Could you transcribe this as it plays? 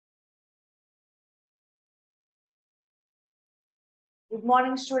Good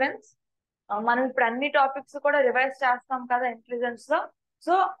morning students. మనం ఇప్పుడు అన్ని టాపిక్స్ కూడా రివైజ్ చేస్తాం కదా ఇంటెలిజెన్స్ లో.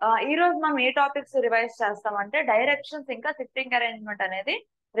 సో ఈ రోజు మనం ఏ టాపిక్స్ రివైజ్ చేస్తాం అంటే డైరెక్షన్స్ ఇంకా సిట్టింగ్ అరేంజ్మెంట్ అనేది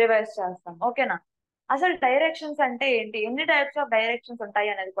రివైజ్ చేస్తాం. ఓకేనా? అసలు డైరెక్షన్స్ అంటే ఏంటి, ఎన్ని టైప్స్ ఆఫ్ డైరెక్షన్స్ ఉంటాయి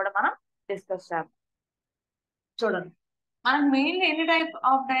అనేది కూడా మనం డిస్కస్ చేద్దాం. చూడండి, మనకు మెయిన్ ఎన్ని టైప్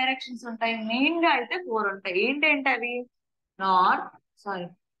ఆఫ్ డైరెక్షన్స్ ఉంటాయి? మెయిన్ గా అయితే 4 ఉంటాయి. ఏంటంటే అవి north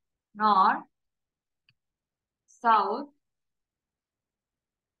north, south,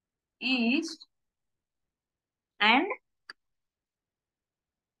 east and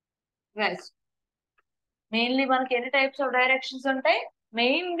west. Mainly మనకి ఎన్ని టైప్స్ ఆఫ్ డైరెక్షన్స్ ఉంటాయి?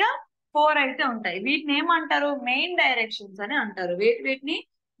 మెయిన్ గా 4 అయితే ఉంటాయి. వీటిని ఏమంటారు? మెయిన్ డైరెక్షన్స్ అని అంటారు. వీటిని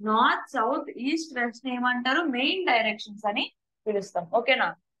నార్త్, సౌత్, ఈస్ట్, వెస్ట్ ఏమంటారు? మెయిన్ డైరెక్షన్స్ అని పిలుస్తాం. ఓకేనా?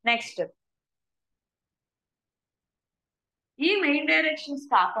 నెక్స్ట్, ఈ మెయిన్ డైరెక్షన్స్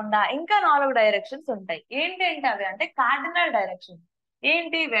కాకుండా ఇంకా 4 డైరెక్షన్స్ ఉంటాయి. ఏంటంటే అవి అంటే కార్డినల్ డైరెక్షన్.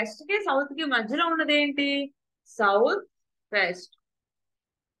 ఏంటి? వెస్ట్ కి సౌత్ కి మధ్యలో ఉన్నది ఏంటి? South west.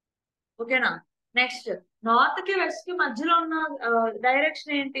 ఓకేనా? నెక్స్ట్, నార్త్ కి వెస్ట్ కి మధ్యలో ఉన్న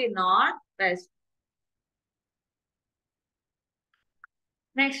డైరెక్షన్ ఏంటి? North west.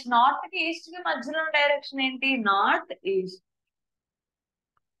 నెక్స్ట్, నార్త్ కి ఈస్ట్ కి మధ్యలో ఉన్న డైరెక్షన్ ఏంటి? North east.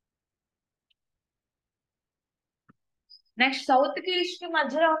 నెక్స్ట్, సౌత్ కి ఈస్ట్ కి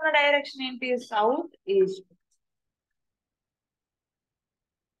మధ్యలో ఉన్న డైరెక్షన్ ఏంటి? South east.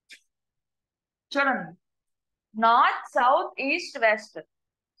 చూడండి, north, south, east, west.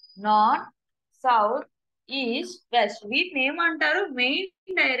 North, south, east, west. వీటిని ఏమంటారు?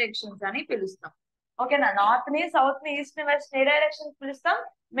 మెయిన్ డైరెక్షన్స్ అని పిలుస్తాం. ఓకేనా? నార్త్ ని, సౌత్ ని, ఈస్ట్ ని, వెస్ట్ ఏ డైరెక్షన్స్ పిలుస్తాం?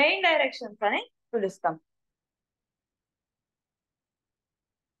 మెయిన్ డైరెక్షన్స్ అని పిలుస్తాం.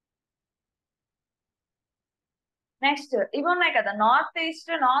 నెక్స్ట్, ఇవి ఉన్నాయి కదా, north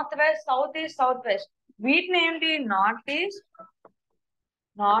east, north west, south east, south west. వీటిని ఏంటి? North east,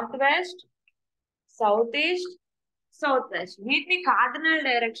 north west, south east, south west. వీటిని కార్డినల్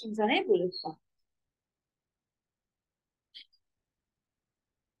డైరెక్షన్స్ అని పిలుస్తాం.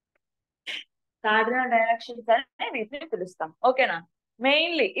 కార్డినల్ డైరెక్షన్స్ అని వీటిని పిలుస్తాం. ఓకేనా?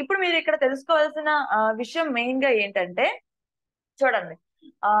 మెయిన్లీ ఇప్పుడు మీరు ఇక్కడ తెలుసుకోవాల్సిన విషయం మెయిన్ గా ఏంటంటే, చూడండి,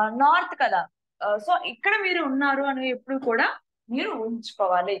 నార్త్ కదా, సో ఇక్కడ మీరు ఉన్నారు అని ఎప్పుడు కూడా మీరు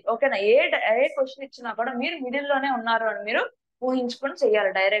ఊహించుకోవాలి. ఓకేనా? ఏ క్వశ్చన్ ఇచ్చినా కూడా మీరు మిడిల్ లోనే ఉన్నారు అని మీరు ఊహించుకొని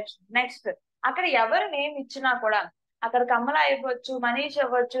చెయ్యాలి డైరెక్షన్. నెక్స్ట్, అక్కడ ఎవరి నేమ్ ఇచ్చినా కూడా, అక్కడ కమల ఇవ్వచ్చు, మనీష్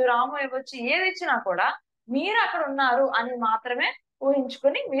ఇవ్వచ్చు, రాము ఇవ్వచ్చు, ఏది ఇచ్చినా కూడా మీరు అక్కడ ఉన్నారు అని మాత్రమే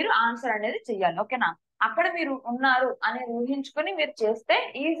ఊహించుకొని మీరు ఆన్సర్ అనేది చెయ్యాలి. ఓకేనా? అక్కడ మీరు ఉన్నారు అని ఊహించుకొని మీరు చేస్తే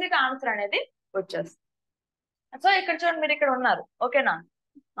ఈజీగా ఆన్సర్ అనేది వచ్చేస్తుంది. సో ఇక్కడ చూడండి, మీరు ఇక్కడ ఉన్నారు. ఓకేనా?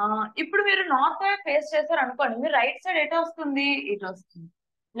 ఇప్పుడు మీరు నార్త్ వైపు ఫేస్ చేశారు అనుకోండి, మీరు రైట్ సైడ్ ఎటు వస్తుంది? ఇటు వస్తుంది.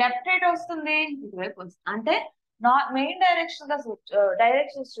 లెఫ్ట్ ఎటు వస్తుంది? ఇటువైపు వస్తుంది. అంటే మెయిన్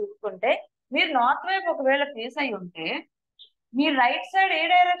డైరెక్షన్స్ చూసుకుంటే, మీరు నార్త్ వైపు ఒకవేళ ఫేస్ అయి ఉంటే మీ రైట్ సైడ్ ఏ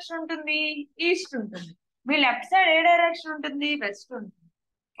డైరెక్షన్ ఉంటుంది? ఈస్ట్ ఉంటుంది. మీ లెఫ్ట్ సైడ్ ఏ డైరెక్షన్ ఉంటుంది? వెస్ట్ ఉంటుంది.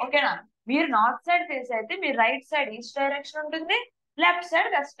 ఓకేనా? మీరు నార్త్ సైడ్ ఫేస్ అయితే మీ రైట్ సైడ్ ఈస్ట్ డైరెక్షన్ ఉంటుంది, లెఫ్ట్ సైడ్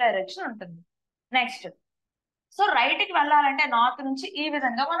వెస్ట్ డైరెక్షన్ ఉంటుంది. నెక్స్ట్, సో రైట్ కి వెళ్ళాలంటే నార్త్ నుంచి ఈ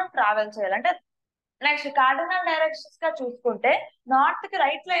విధంగా మనం ట్రావెల్ చేయాలంటే. నెక్స్ట్, కార్డినల్ డైరెక్షన్స్ గా చూసుకుంటే, నార్త్ కి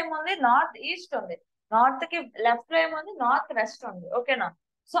రైట్ లో ఏముంది? నార్త్ ఈస్ట్ ఉంది. నార్త్ కి లెఫ్ట్ లో ఏముంది? నార్త్ వెస్ట్ ఉంది. ఓకేనా?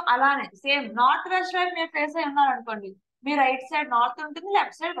 సో అలానే సేమ్ నార్త్ వెస్ట్ వైపు మీరు ఫేస్ అయి ఉన్నారనుకోండి, మీ రైట్ సైడ్ నార్త్ ఉంటుంది,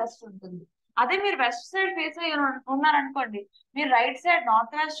 లెఫ్ట్ సైడ్ వెస్ట్ ఉంటుంది. అదే మీరు వెస్ట్ సైడ్ ఫేస్ అయి ఉన్నారనుకోండి, మీ రైట్ సైడ్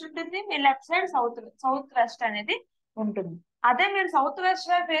నార్త్ వెస్ట్ ఉంటుంది, మీ లెఫ్ట్ సైడ్ సౌత్ వెస్ట్ అనేది ఉంటుంది. అదే మీరు సౌత్ వెస్ట్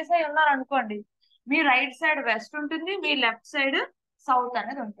వైపు ఫేస్ అయి ఉన్నారనుకోండి, మీ రైట్ సైడ్ వెస్ట్ ఉంటుంది, మీ లెఫ్ట్ సైడ్ సౌత్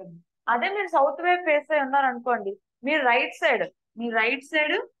అనేది ఉంటుంది. అదే మీరు సౌత్ వైపు ఫేస్ అయి ఉన్నారనుకోండి, మీ రైట్ సైడ్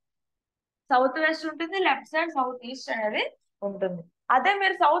సౌత్ వెస్ట్ ఉంటుంది, లెఫ్ట్ సైడ్ సౌత్ ఈస్ట్ అనేది ఉంటుంది. అదే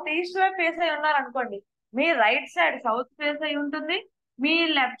మీరు సౌత్ ఈస్ట్ వైపు ఫేస్ అయి ఉన్నారనుకోండి, మీ రైట్ సైడ్ సౌత్ ఫేస్ అయి ఉంటుంది, మీ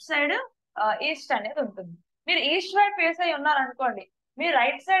లెఫ్ట్ సైడ్ ఈస్ట్ అనేది ఉంటుంది. మీరు ఈస్ట్ వైపు ఫేస్ అయి ఉన్నారనుకోండి, మీ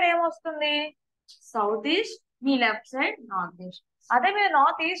రైట్ సైడ్ ఏమొస్తుంది? సౌత్ ఈస్ట్, మీ లెఫ్ట్ సైడ్ నార్త్ ఈస్ట్. అదే మీరు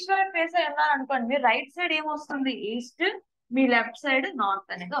నార్త్ ఈస్ట్ వైపు ఫేస్ అయి ఉన్నారనుకోండి, మీ రైట్ సైడ్ ఏమొస్తుంది? ఈస్ట్, మీ లెఫ్ట్ సైడ్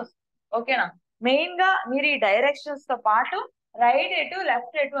నార్త్ అనేది వస్తుంది. ఓకేనా? మెయిన్ గా మీరు ఈ డైరెక్షన్స్ తో పాటు రైట్ ఎటు,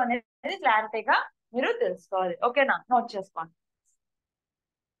 లెఫ్ట్ ఎటు అనేది క్లారిటీగా మీరు తెలుసుకోవాలి. ఓకేనా? నోట్ చేసుకోండి.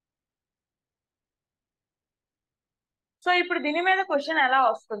 సో ఇప్పుడు దీని మీద క్వశ్చన్ ఎలా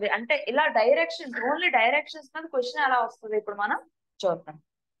వస్తుంది అంటే, ఇలా ఓన్లీ డైరెక్షన్స్ మీద క్వశ్చన్ ఎలా వస్తుంది ఇప్పుడు మనం చూద్దాం.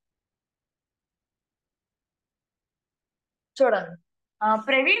 చూడండి,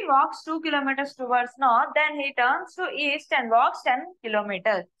 Praveen walks 2 kilometers towards north, then he turns to east and walks 10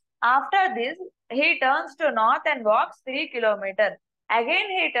 kilometers. After this, he turns to north and walks 3 kilometers. Again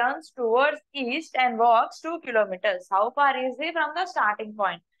he turns towards east and walks 2 kilometers. How far is he from the starting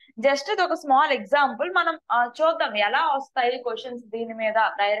point? Just ఇది ఒక small example. మనం చూద్దాం ఎలా వస్తాయి questions దీని మీద,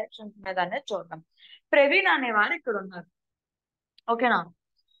 directions మీద అనేది చూద్దాం. ప్రవీణ్ అనేవారు ఇక్కడ ఉన్నారు. ఓకేనా?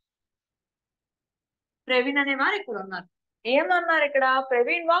 ప్రవీణ్ అనేవారు ఇక్కడ ఉన్నారు. ఏమన్నారు ఇక్కడ?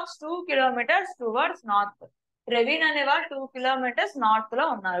 Praveen wax 2 kilometers towards north. Praveen అనేవారు 2 kilometers నార్త్ లో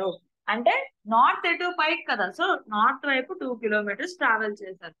ఉన్నారు. అంటే నార్త్ ఎటు పైకి కదా, సో నార్త్ వైపు 2 kilometers ట్రావెల్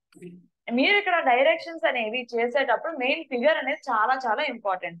చేశారు. మీరు ఇక్కడ డైరెక్షన్స్ అనేవి చేసేటప్పుడు మెయిన్ ఫిగర్ అనేది చాలా చాలా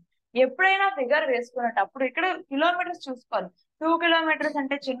ఇంపార్టెంట్. ఎప్పుడైనా ఫిగర్ వేసుకునేటప్పుడు ఇక్కడ కిలోమీటర్స్ చూసుకోవాలి. 2 kilometers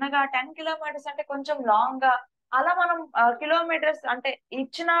అంటే చిన్నగా, 10 kilometers అంటే కొంచెం లాంగ్ గా, అలా మనం కిలోమీటర్స్ అంటే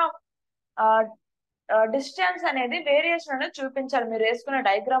ఇచ్చిన డిస్టెన్స్ అనేది వేరియేషన్ అనేది చూపించాలి మీరు వేసుకున్న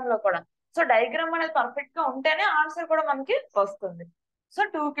డయాగ్రామ్ లో కూడా. సో డయాగ్రామ్ అనేది పర్ఫెక్ట్ గా ఉంటేనే ఆన్సర్ కూడా మనకి వస్తుంది. So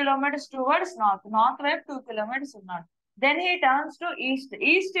 2 kilometers towards north, north వైపు 2 kilometers ఉన్నాడు. Then he turns to east.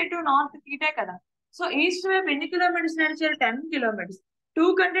 East to north ఇటే కదా, సో ఈస్ట్ వైపు ఎన్ని కిలోమీటర్స్ నడిచారు? 10 kilometers. 2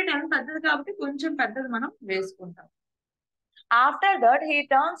 కంటే 10 పెద్దది కాబట్టి కొంచెం పెద్దది మనం వేసుకుంటాం. After that he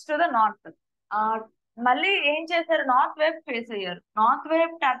turns to the north. మళ్ళీ ఏం చేశారు? నార్త్ వైపు ఫేస్ అయ్యారు. నార్త్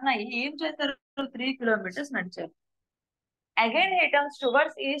వైపు టర్న్ అయ్యి ఏం చేశారు? 3 kilometers నడిచారు. Again he turns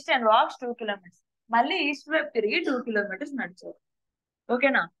towards east and walks 2 kilometers. మళ్ళీ ఈస్ట్ వైపు తిరిగి 2 kilometers నడిచారు.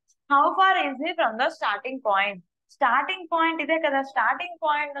 ఓకేనా? How far is he from the starting point? Starting point ఇదే కదా, స్టార్టింగ్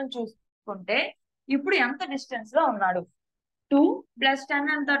పాయింట్ నుంచి చూసుకుంటే ఇప్పుడు ఎంత డిస్టెన్స్ లో ఉన్నాడు? 2 + 10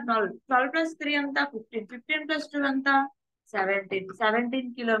 ఎంత? 12. 12 + 3 ఎంత? 15. 15 + 2 ఎంత? 17. 17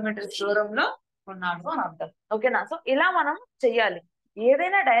 kilometers దూరంలో ఉన్నాడు అని అర్థం. ఓకేనా? సో ఇలా మనం చెయ్యాలి.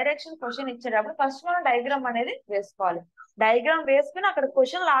 ఏదైనా డైరెక్షన్ క్వశ్చన్ ఇచ్చేటప్పుడు ఫస్ట్ మనం డయాగ్రామ్ అనేది వేసుకోవాలి. డయాగ్రామ్ వేసుకుని అక్కడ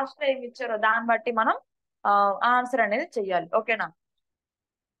క్వశ్చన్ లాస్ట్ లో ఏమి ఇచ్చారో దాన్ని బట్టి మనం ఆన్సర్ అనేది చెయ్యాలి. ఓకేనా?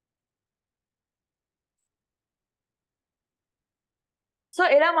 సో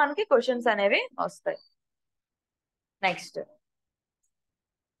ఇలా మనకి క్వశ్చన్స్ అనేవి వస్తాయి. నెక్స్ట్,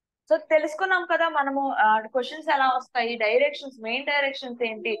 సో తెలుసుకున్నాం కదా మనము క్వశ్చన్స్ ఎలా వస్తాయి, డైరెక్షన్స్, మెయిన్ డైరెక్షన్స్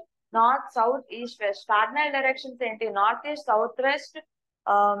ఏంటి, north, south, east, west. Cardinal directions ఏంటి? North east, south west,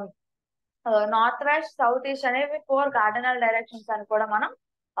 north west, south east అనేవి 4 కార్డినల్ డైరెక్షన్స్ అని కూడా మనం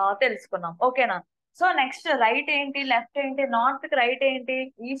తెలుసుకున్నాం. ఓకేనా? సో నెక్స్ట్ రైట్ ఏంటి, లెఫ్ట్ ఏంటి, నార్త్ కి రైట్ ఏంటి,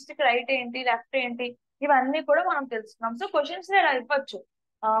 ఈస్ట్ కి రైట్ ఏంటి, లెఫ్ట్ ఏంటి, ఇవన్నీ కూడా మనం తెలుసుకున్నాం. సో క్వశ్చన్స్ ఇలా ఇవ్వచ్చు.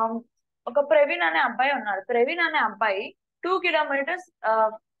 ఒక ప్రవీణ్ అనే అబ్బాయి ఉన్నాడు. ప్రవీణ్ అనే అబ్బాయి 2 kilometers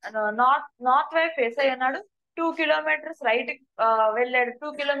నార్త్ వైపు ఫేస్ అయ్యి ఉన్నాడు. 2 kilometers రైట్ వెళ్ళాడు,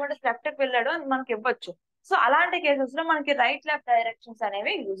 2 kilometers లెఫ్ట్ కి వెళ్ళాడు అని మనకి ఇవ్వచ్చు. సో అలాంటి కేసెస్ లో మనకి రైట్ లెఫ్ట్ డైరెక్షన్స్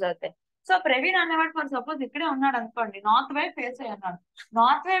అనేవి యూజ్ అవుతాయి. సో ప్రవీణ్ అనేవాడు ఫర్ సపోజ్ ఇక్కడే ఉన్నాడు అనుకోండి, నార్త్ వైపు ఫేస్ అయ్యి ఉన్నాడు.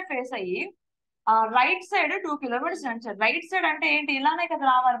 నార్త్ వైపు ఫేస్ అయ్యి రైట్ సైడ్ 2 kilometers నడిచాడు. రైట్ సైడ్ అంటే ఏంటి? ఇలానే కదా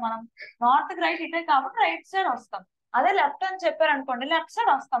రావాలి మనం. నార్త్ కి రైట్ ఇటే కాబట్టి రైట్ సైడ్ వస్తాం. అదే లెఫ్ట్ అని చెప్పారు అనుకోండి, లెఫ్ట్ సైడ్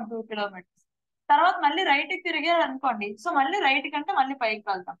వస్తాం 2 kilometers. తర్వాత మళ్ళీ రైట్ కి తిరిగారు అనుకోండి, సో మళ్ళీ రైట్ కంటే మళ్ళీ పైకి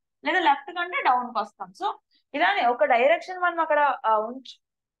వెళ్తాం, లేదా లెఫ్ట్ కంటే డౌన్ కి వస్తాం. సో ఇలానే ఒక డైరెక్షన్ మనం అక్కడ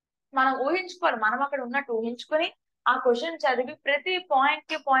మనం ఊహించుకోవాలి. మనం అక్కడ ఉన్నట్టు ఊహించుకొని ఆ క్వశ్చన్ చదివి ప్రతి పాయింట్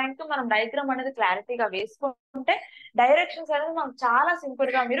కి మనం డయాగ్రామ్ అనేది క్లారిటీగా వేసుకుంటే డైరెక్షన్స్ అనేది మనం చాలా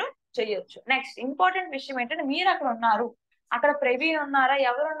సింపుల్ గా మీరు చెయ్యొచ్చు. నెక్స్ట్ ఇంపార్టెంట్ విషయం ఏంటంటే, మీరు అక్కడ ఉన్నారు, అక్కడ ప్రవీణ్ ఉన్నారా,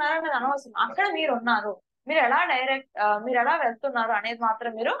 ఎవరు ఉన్నారా అనేది అనవసరం. అక్కడ మీరు ఉన్నారు, మీరు ఎలా వెళ్తున్నారు అనేది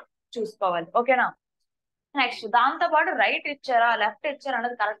మాత్రం మీరు చూసుకోవాలి. ఓకేనా? నెక్స్ట్ దాంతో పాటు రైట్ ఇచ్చారా, లెఫ్ట్ ఇచ్చారా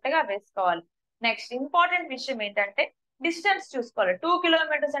అనేది కరెక్ట్ గా వేసుకోవాలి. నెక్స్ట్ ఇంపార్టెంట్ విషయం ఏంటంటే డిస్టెన్స్ చూసుకోవాలి. 2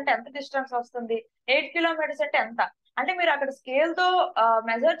 kilometers అంటే ఎంత డిస్టెన్స్ వస్తుంది, 8 kilometers అంటే ఎంత, అంటే మీరు అక్కడ స్కేల్ తో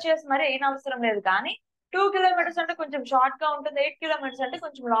మెజర్ చేసి మరి ఏం అవసరం లేదు. కానీ 2 kilometers అంటే కొంచెం షార్ట్ గా ఉంటుంది, 8 kilometers అంటే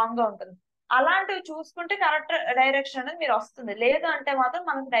కొంచెం లాంగ్ గా ఉంటుంది. అలాంటివి చూసుకుంటే కరెక్ట్ డైరెక్షన్ అనేది మీరు వస్తుంది. లేదు అంటే మాత్రం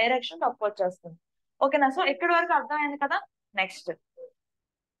మనకి డైరెక్షన్ తప్పు వచ్చేస్తుంది. ఓకేనా? సో ఇక్కడి వరకు అర్థమైంది కదా. నెక్స్ట్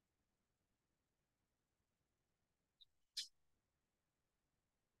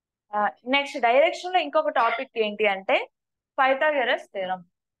డైరెక్షన్ లో ఇంకొక టాపిక్ ఏంటి అంటే పైథాగరస్ థీరం.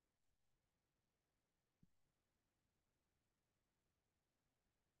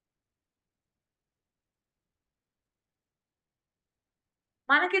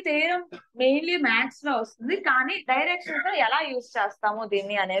 మనకి థీరం మెయిన్లీ మ్యాథ్స్ లో వస్తుంది, కానీ డైరెక్షన్ లో ఎలా యూజ్ చేస్తాము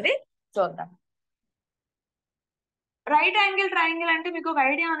దీన్ని అనేది చూద్దాం. రైట్ యాంగిల్ ట్రయాంగిల్ అంటే మీకు ఒక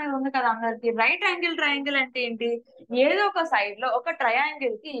ఐడియా అనేది ఉంది కదా అందరికి. రైట్ యాంగిల్ ట్రయాంగిల్ అంటే ఏంటి? ఏదో ఒక సైడ్ లో, ఒక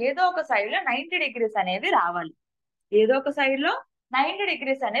ట్రయాంగిల్ కి ఏదో ఒక సైడ్ లో 90 degrees అనేది రావాలి. ఏదో ఒక సైడ్ లో 90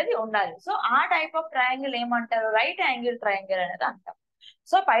 degrees అనేది ఉండాలి. సో ఆ టైప్ ఆఫ్ ట్రయాంగిల్ ఏమంటారు? రైట్ యాంగిల్ ట్రయాంగిల్ అనేది అంటాం.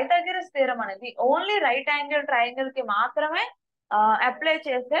 సో పైథాగరస్ థీరం అనేది ఓన్లీ రైట్ యాంగిల్ ట్రయాంగిల్ కి మాత్రమే అప్లై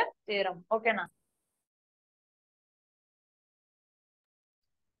చేసే థీరం. ఓకేనా?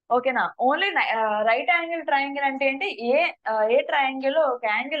 ఓకేనా. ఓన్లీ రైట్ యాంగిల్ ట్రయాంగిల్ అంటే ఏంటి, ఏ ట్రయాంగిల్ లో ఒక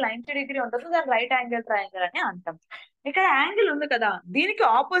యాంగిల్ 90 డిగ్రీ ఉంటుందో దాన్ని రైట్ యాంగిల్ ట్రయాంగిల్ అని అంటాం. ఇక్కడ యాంగిల్ ఉంది కదా, దీనికి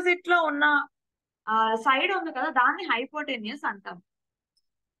ఆపోజిట్ లో ఉన్న సైడ్ ఉంది కదా, దాన్ని హైపోటెన్యూస్ అంటాం.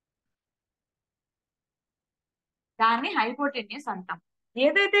 దాన్ని హైపోటెన్యూస్ అంటాం.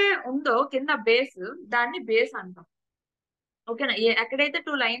 ఏదైతే ఉందో కింద బేస్, దాన్ని బేస్ అంటాం. ఓకేనా. ఎక్కడైతే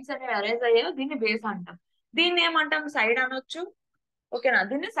 2 లైన్స్ అనేవి అరేంజ్ అయ్యాయో దీన్ని బేస్ అంటాం. దీన్ని ఏమంటాం, సైడ్ అనొచ్చు. ఓకేనా,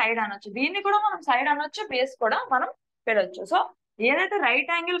 దీన్ని సైడ్ అనొచ్చు, దీన్ని కూడా మనం సైడ్ అనొచ్చు, బేస్ కూడా మనం పెడొచ్చు. సో ఏదైతే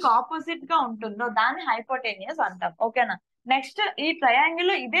రైట్ యాంగిల్ కి ఆపోజిట్ గా ఉంటుందో దాన్ని హైపోటెన్యూస్ అంటాం. ఓకేనా. నెక్స్ట్ ఈ ట్రయాంగిల్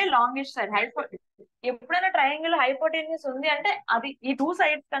లో ఇదే లాంగెస్ట్ సైడ్. ఎప్పుడైనా ట్రయాంగిల్ హైపోటెన్యూస్ ఉంది అంటే అది ఈ 2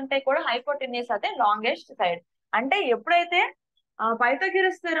 సైడ్స్ కంటే కూడా హైపోటెన్యూస్ అదే లాంగెస్ట్ సైడ్. అంటే ఎప్పుడైతే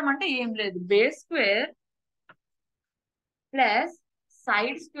పైథాగరస్ థీరం అంటే ఏం లేదు, base square plus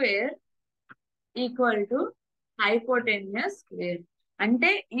side square equal to hypotenuse square.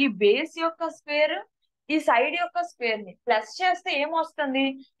 అంటే ఈ బేస్ యొక్క స్క్వేర్ ఈ సైడ్ యొక్క స్క్వేర్ ని ప్లస్ చేస్తే ఏమొస్తుంది,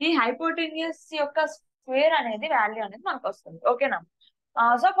 ఈ హైపోటెన్యూస్ యొక్క స్క్వేర్ అనేది వాల్యూ అనేది మనకు వస్తుంది. ఓకేనా.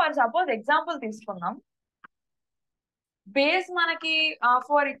 సో ఫర్ సపోజ్ ఎగ్జాంపుల్ తీసుకుందాం. బేస్ మనకి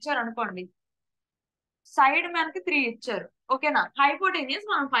 4 ఇచ్చారు అనుకోండి, సైడ్ మనకి 3 ఇచ్చారు. ఓకేనా. హైపోటెన్యూస్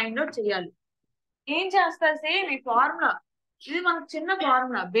మనం ఫైండ్ అవుట్ చేయాలి. ఏం చేస్తారు, సేమ్ ఈ ఫార్ములా, ఇది మనకు చిన్న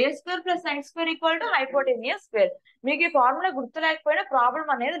formula, base square plus side square equal to hypotenuse square. మీకు ఈ ఫార్ములా గుర్తు లేకపోయినా ప్రాబ్లం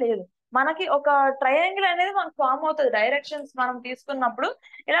అనేది లేదు. మనకి ఒక ట్రయాంగిల్ అనేది మనకు ఫామ్ అవుతుంది, డైరెక్షన్స్ మనం తీసుకున్నప్పుడు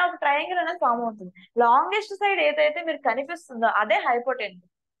ఇలా ఒక ట్రయాంగిల్ అనేది ఫామ్ అవుతుంది. లాంగెస్ట్ సైడ్ ఏదైతే మీరు కనిపిస్తుందో అదే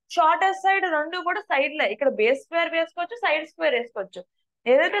హైపోటెన్యూస్. షార్టెస్ట్ సైడ్ రెండు కూడా సైడ్ లే, ఇక్కడ బేస్ స్క్వేర్ వేసుకోవచ్చు, సైడ్ స్క్వేర్ వేసుకోవచ్చు.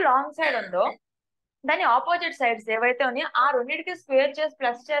 ఏదైతే లాంగ్ సైడ్ ఉందో దాని ఆపోజిట్ సైడ్స్ ఏవైతే ఉన్నాయో ఆ రెండింటికి స్క్వేర్ చేసి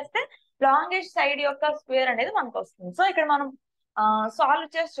ప్లస్ చేస్తే లాంగెస్ట్ సైడ్ యొక్క స్క్వేర్ అనేది మనకు వస్తుంది. సో ఇక్కడ మనం సాల్వ్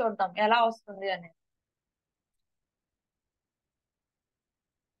చేసి చూద్దాం ఎలా వస్తుంది అనేది.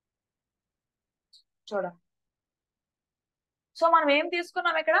 చూడండి. సో మనం ఏం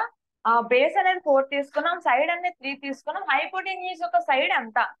తీసుకున్నాం ఇక్కడ, బేస్ అనేది 4 తీసుకున్నాం, సైడ్ అనేది 3 తీసుకున్నాం. హైపోటెన్యూస్ యొక్క సైడ్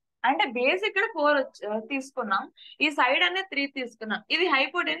ఎంత అంటే బేస్ ఇక్కడ 4 తీసుకున్నాం, ఈ సైడ్ అనేది 3 తీసుకున్నాం. ఇది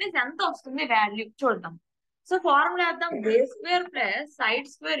హైపోటెన్యూస్ ఎంత వస్తుంది వాల్యూ చూద్దాం. సో ఫార్ములా వేద్దాం, base square plus side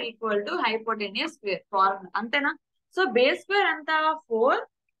square equal to hypotenuse square. Formula అంతేనా. సో బేస్ స్క్వేర్ ఎంత, 4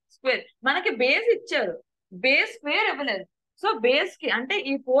 స్క్వేర్. మనకి బేస్ ఇచ్చారు, బేస్ స్క్వేర్ ఇవ్వలేదు. సో బేస్ కి అంటే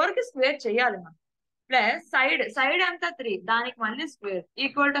ఈ 4 కి స్క్వేర్ చేయాలి మనం, ప్లస్ సైడ్ అంతా 3, దానికి మళ్ళీ స్క్వేర్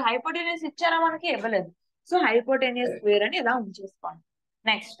ఈక్వల్ టు హైపోటెన్యూస్ ఇచ్చారా, మనకి ఇవ్వలేదు. సో హైపోటెన్యూస్ స్క్వేర్ అని ఇలా ఉంచేసుకోండి.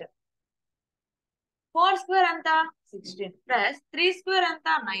 నెక్స్ట్ 4 స్క్వేర్ అంతా 16 ప్లస్ 3 స్క్వేర్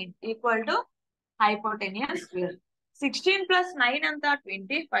అంతా 9 equal to hypotenuse square. 16 plus 9 అంతా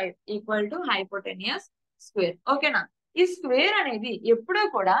 25 ఈక్వల్ టు హైపోటెన్యూస్ స్క్వేర్. ఓకేనా. ఈ స్క్వేర్ అనేది ఎప్పుడూ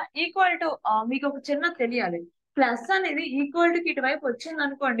కూడా ఈక్వల్ టు, మీకు ఒక చిన్న తెలియాలి, ప్లస్ అనేది ఈక్వల్ టు ఇటువైపు వచ్చింది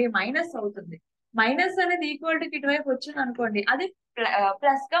అనుకోండి మైనస్ అవుతుంది, మైనస్ అనేది ఈక్వల్ టు ఇటువైపు వచ్చింది అనుకోండి అది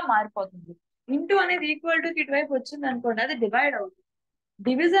ప్లస్ గా మారిపోతుంది. ఇంటూ అనేది ఈక్వల్ టు ఇటువైపు వచ్చింది అనుకోండి అది డివైడ్ అవుతుంది.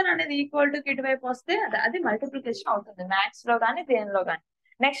 డివిజన్ అనేది ఈక్వల్ టు ఇటువైపు వస్తే అది మల్టిప్లికేషన్ అవుతుంది, మ్యాథ్స్ లో కానీ దేనిలో కానీ.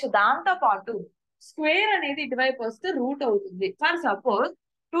 నెక్స్ట్ దాంతో పాటు స్క్వేర్ అనేది ఇటువైపు వస్తే రూట్ అవుతుంది. ఫర్ సపోజ్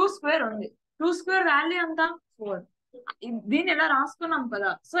 2 స్క్వేర్ ఉంది, 2 స్క్వేర్ వాల్యూ ఎంత 4, దీన్ని ఎలా రాసుకున్నాం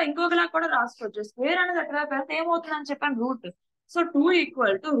కదా. సో ఇంకొకలా కూడా రాసుకోవచ్చు, స్క్వేర్ అనేది అటువైపు వెళ్తే ఏమవుతుంది అని చెప్పాను, రూట్. సో 2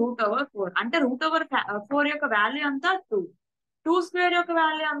 ఈక్వల్ టు √4, అంటే √4 యొక్క వాల్యూ అంతా 2, 2 స్క్వేర్ యొక్క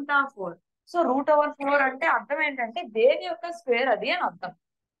వాల్యూ అంతా 4. సో √4 అంటే అర్థం ఏంటంటే దేని యొక్క స్క్వేర్ అది అని అర్థం.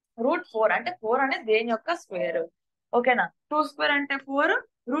 √4 అంటే 4 అనేది దేని యొక్క స్క్వేర్. ఓకేనా. 2 స్క్వేర్ అంటే 4,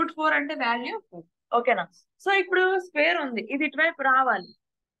 √4 అంటే వాల్యూ 2. ఓకేనా. సో ఇప్పుడు స్క్వేర్ ఉంది, ఇది ఇటువైపు రావాలి.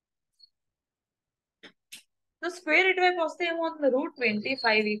 సో స్క్వేర్ ఇటువైపు వస్తే ఏమవుతుంది,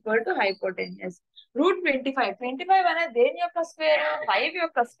 √25 ఈక్వల్ టు హైపోటెన్యూస్. √25 అనేది దేని యొక్క స్క్వేర్, 5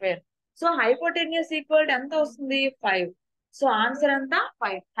 యొక్క స్క్వేర్. సో హైపోటెన్యూస్ ఈక్వల్ ఎంత వస్తుంది, 5. సో ఆన్సర్ అంతా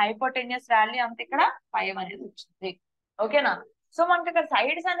 5, హైపోటెన్యూస్ వాల్యూ అంత ఇక్కడ 5 అనేది వచ్చింది. ఓకేనా. సో మనకి ఇక్కడ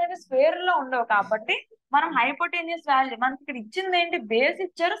సైడ్స్ అనేది స్క్వేర్ లో ఉండవు కాబట్టి మనం హైపోటెన్యూస్ వాల్యూ, మనకి ఇక్కడ ఇచ్చింది ఏంటి, బేస్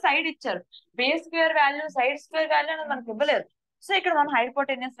ఇచ్చారు, సైడ్ ఇచ్చారు. Base square value, side square value అనేది మనకి ఇవ్వలేదు. సో ఇక్కడ మనం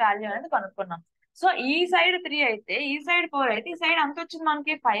హైపోటెన్యూస్ వాల్యూ అనేది కనుక్కున్నాం. సో ఈ సైడ్ 3 అయితే, ఈ సైడ్ 4 అయితే, ఈ సైడ్ అంత వచ్చింది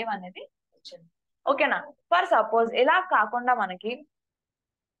మనకి 5 అనేది వచ్చింది. ఓకేనా. ఫర్ సపోజ్ ఇలా కాకుండా మనకి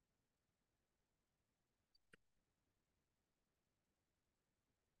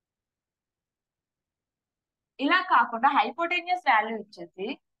హైపోటెన్యూస్ వాల్యూ ఇచ్చేసి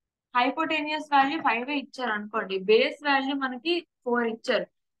హైపోటెన్యూస్ వాల్యూ 5 ఇచ్చారు అనుకోండి, బేస్ వాల్యూ మనకి 4 ఇచ్చారు,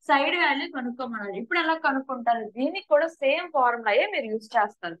 సైడ్ వాల్యూ కనుక్కోమన్నారు. ఇప్పుడు ఎలా కనుక్కుంటారు, దీనికి కూడా సేమ్ ఫార్ములాయే మీరు యూజ్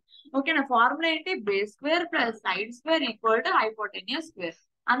చేస్తారు. ఓకేనా. ఫార్ములా ఏంటి, base square plus side square equal to hypotenuse square.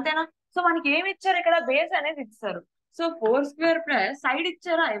 అంతేనా. సో మనకి ఏమి ఇచ్చారు, ఇక్కడ బేస్ అనేది ఇచ్చారు, సో 4 స్క్వేర్ ప్లస్ సైడ్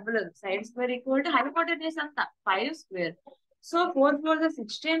ఇచ్చారా ఇవ్వలేదు, side square equal to hypotenuse అంత 5 square. So 4 4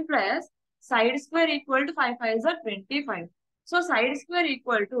 16 plus side square equal to 5 5 25. So side square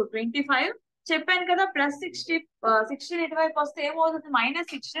equal to 25. చెప్పాను కదా ప్లస్ 16 ఇటువైపు వస్తే ఏమవుతుంది,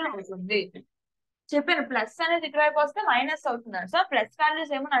 -16 అవుతుంది. చెప్పాను ప్లస్ అనేది ఇటువైపు వస్తే మైనస్ అవుతుంది. సో ప్లస్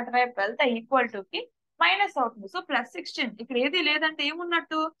వాల్యూస్ ఏమో అటువైపు వెళ్తే ఈక్వల్ టు కి మైనస్ అవుతుంది. సో +16 ఇక్కడ ఏది లేదంటే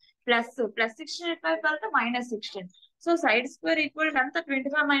ఏమున్నట్టు +16 ఇటువైపు వెళ్తే -16. సో సైడ్ స్క్వేర్ ఈక్వల్ ఎంత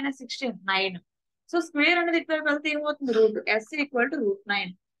 25 - 16 9. సో స్క్వేర్ అనేది ఇటువైపు వెళ్తే ఏమవుతుంది రూట్ s ఈక్వల్ టు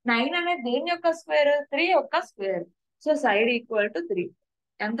 √9. 9 అనేది దేని యొక్క స్క్వేర్ 3 యొక్క square. So side equal to 3.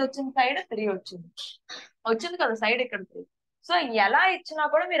 ఎంత వచ్చింది సైడ్ 3 వచ్చింది. వచ్చింది కదా సైడ్ ఇక్కడ 3. సో ఎలా ఇచ్చినా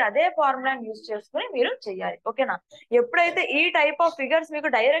కూడా మీరు అదే ఫార్ములాని యూజ్ చేసుకుని మీరు చెయ్యాలి. ఓకేనా. ఎప్పుడైతే ఈ టైప్ ఆఫ్ ఫిగర్స్ మీకు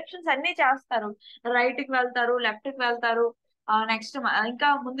డైరెక్షన్స్ అన్ని చేస్తారు, రైట్ కి వెళ్తారు, లెఫ్ట్ కి వెళ్తారు, నెక్స్ట్ ఇంకా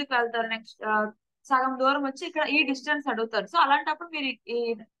ముందుకు వెళ్తారు, నెక్స్ట్ సగం దూరం వచ్చి ఇక్కడ ఈ డిస్టెన్స్ అడుగుతారు. సో అలాంటప్పుడు మీరు ఈ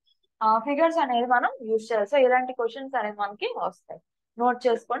ఫిగర్స్ అనేది మనం యూజ్ చేయాలి. సో ఇలాంటి క్వశ్చన్స్ అనేవి మనకి వస్తాయి. నోట్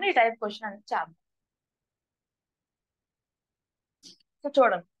చేసుకోండి ఈ టైప్ క్వశ్చన్ అనేది చేద్దాం. సో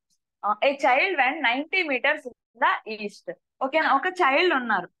చూడండి, a child when 90 meters in the east. ఓకేనా, ఒక చైల్డ్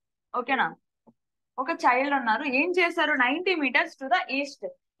ఉన్నారు. ఓకేనా, ఒక చైల్డ్ ఉన్నారు. ఏం చేశారు 90 meters to the east.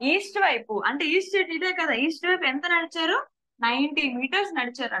 East వైపు అంటే ఈస్ట్ ఇదే కదా, ఈస్ట్ వైపు ఎంత నడిచారు 90 meters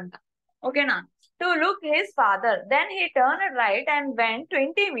నడిచారంట. ఓకేనా, to look his father then he turn right and when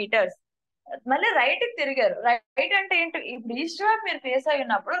 20 meters. మళ్ళీ రైట్ కి తిరిగారు. రైట్ అంటే ఏంటి, ఇప్పుడు ఈస్ట్ వైపు మీరు ఫేస్ అయి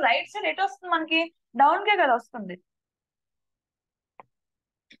ఉన్నప్పుడు రైట్ సైడ్ ఎటు వస్తుంది మనకి, డౌన్ కే కదా వస్తుంది.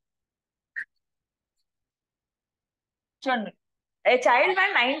 చూడండి, a child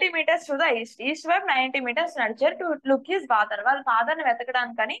man 90 meters to the east. East వైపు 90 meters నడిచారు టు లుక్ హిస్ ఫాదర్. వాళ్ళ ఫాదర్ ని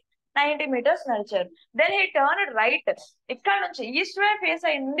వెతకడానికని 90 meters నడిచారు. Then he turn right. ఇక్కడ నుంచి ఈస్ట్ వైపు ఫేస్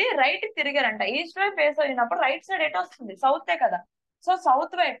అయింది, రైట్ కి తిరిగారంట. ఈస్ట్ వైపు ఫేస్ అయినప్పుడు రైట్ సైడ్ ఎటు వస్తుంది, సౌతే కదా. సో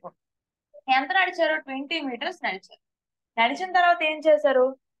సౌత్ వైపు ఎంత నడిచారు 20 meters నడిచారు. నడిచిన తర్వాత ఏం చేశారు,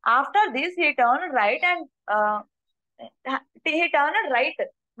 after this he turn right and he turn right.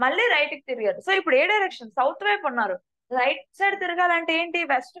 మళ్ళీ రైట్ కి తిరిగారు. సో ఇప్పుడు ఏ డైరెక్షన్, సౌత్ వైపు ఉన్నారు. రైట్ సైడ్ తిరగాలంటే ఏంటి,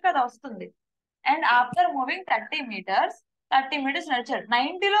 వెస్ట్ కదా వస్తుంది. అండ్ ఆఫ్టర్ మూవింగ్ 30 meters నడిచారు.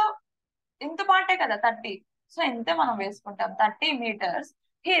 90లో ఇంత పార్టే కదా 30. సో ఇంతే మనం వేసుకుంటాం 30 meters.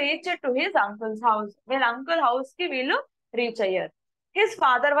 He reach to his uncles house. వీళ్ళ అంకుల్ హౌస్ కి వీళ్ళు రీచ్ అయ్యారు. His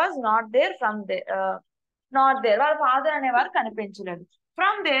father was not there వాళ్ళ ఫాదర్ అనేవారు కనిపించలేదు.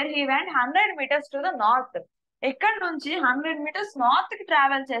 From there he went 100 meters to the north. ఇక్కడ నుంచి 100 meters నార్త్ కి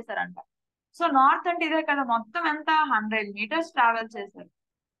ట్రావెల్ చేశారంట. సో నార్త్ అంటే ఇదే కదా, మొత్తం ఎంత 100 meters ట్రావెల్ చేశారు.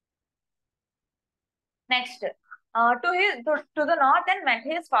 Next to the north and met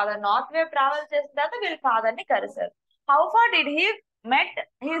his father. North వైపు ట్రావెల్ చేసిన తర్వాత వీళ్ళ ఫాదర్ ని కలిశారు. How far did he met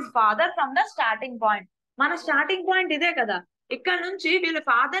his father from the starting point. మన స్టార్టింగ్ పాయింట్ ఇదే కదా, ఇక్కడ నుంచి వీళ్ళ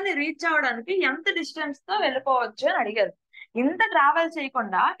ఫాదర్ ని రీచ్ అవ్వడానికి ఎంత డిస్టెన్స్ తో వెళ్ళిపోవచ్చు అని అడిగారు. ఇంత ట్రావెల్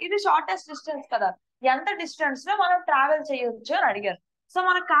చేయకుండా ఇది షార్టెస్ట్ డిస్టెన్స్ కదా, ఎంత డిస్టెన్స్ లో మనం ట్రావెల్ చేయొచ్చు అని అడిగారు. సో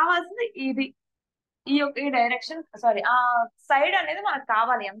మనకు కావాల్సింది ఇది, ఈ డైరెక్షన్ సారీ ఆ సైడ్ అనేది మనకు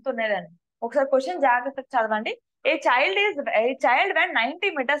కావాలి ఎంత ఉన్నదని. ఒకసారి క్వశ్చన్ జాగ్రత్తగా చదవండి. A child when 90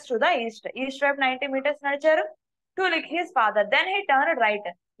 meters to the east. East వైపు 90 meters నడిచారు to lick his father. Then he turn right.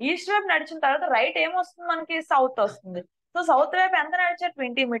 East వైపు నడిచిన తర్వాత రైట్ ఏమొస్తుంది మనకి, సౌత్ వస్తుంది. సో సౌత్ వైపు ఎంత నడిచారు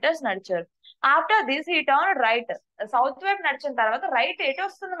 20 meters నడిచారు. After this he turn right. South వైపు నడిచిన తర్వాత రైట్ ఎటు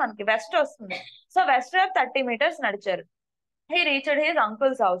వస్తుంది మనకి, వెస్ట్ వస్తుంది. సో వెస్ట్ వైపు 30 meters నడిచారు. He reached his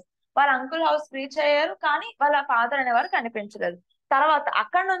uncles house. వాళ్ళ అంకుల్ హౌస్ రీచ్ అయ్యారు, కానీ వాళ్ళ ఫాదర్ అనేవారు కనిపించలేదు. తర్వాత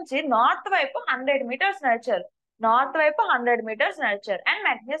అక్కడ నుంచి నార్త్ వైపు 100 meters నడిచారు. నార్త్ వైపు 100 meters నడిచారు అండ్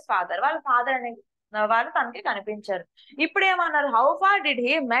మెట్ హిస్ ఫాదర్. వాళ్ళ ఫాదర్ అనే వారు తనకి కనిపించారు. ఇప్పుడు ఏమన్నారు, how far did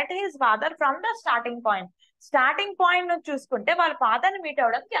he met his father from the starting point. Starting point నుంచి చూసుకుంటే వాళ్ళ ఫాదర్ ని మీట్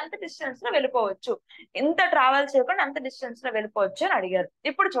అవ్వడానికి ఎంత డిస్టెన్స్ లో వెళ్ళిపోవచ్చు, ఇంత ట్రావెల్ చేయకుండా ఎంత డిస్టెన్స్ లో వెళ్ళిపోవచ్చు అని అడిగారు.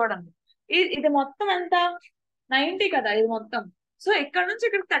 ఇప్పుడు చూడండి, ఇది మొత్తం ఎంత 90 కదా ఇది మొత్తం. సో ఇక్కడ నుంచి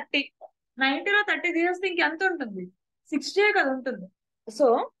ఇక్కడ 30. 90లో 30 తీసేస్తే ఇంకెంత ఉంటుంది, 60 కదా ఉంటుంది. సో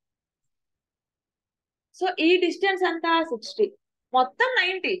సో ఈ డిస్టెన్స్ ఎంత 60, మొత్తం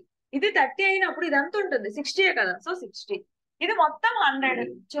 90. ఇది 30 అయినప్పుడు ఇది ఎంత ఉంటుంది 60 కదా. సో 60. ఇది మొత్తం 100.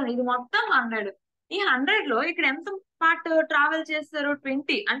 చూడండి ఇది మొత్తం 100. ఈ 100 లో ఇక్కడ ఎంత పార్ట్ ట్రావెల్ చేస్తారు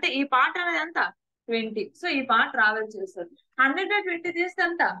 20. అంటే ఈ పార్ట్ అనేది ఎంత 20. సో ఈ పార్ట్ ట్రావెల్ చేస్తారు. 100 20 తీస్తే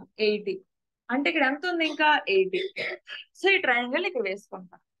ఎంత 80. అంటే ఇక్కడ ఎంత ఉంది ఇంకా 80. సో ఈ ట్రయాంగిల్ ఇక్కడ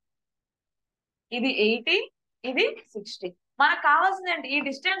వేసుకుంటాం. ఇది 80, ఇది 60. మనకు కావాల్సింది ఏంటి, ఈ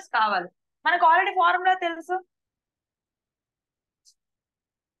డిస్టెన్స్ కావాలి. మనకు ఆల్రెడీ ఫార్ములా తెలుసు.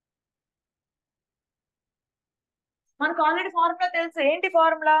 ఏంటి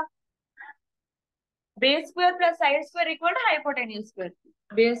formula, base square plus side square equal to hypotenuse square.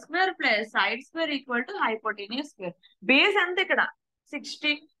 Base square plus side square equal to hypotenuse square. Base ఎంత ఇక్కడ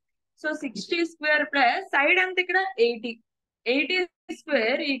 60. సో 60 స్క్వేర్ ప్లస్ సైడ్ ఎంత ఇక్కడ 80. 80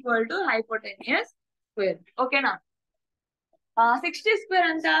 square equal to hypotenuse square. ఓకేనా? 60 square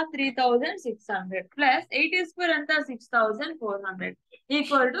ఎంత 3600 plus 80 square ఎంత 6400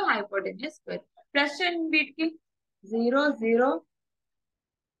 equal to hypotenuse square. Plus వీటికి 0 0.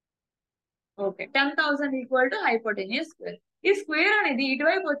 Okay, 10,000 equal to hypotenuse square. ఈ square అనేది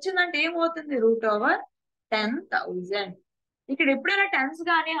ఇటువైపు వచ్చిందంటే ఏమవుతుంది? √10,000. ఇక్కడ ఎప్పుడైనా టెన్స్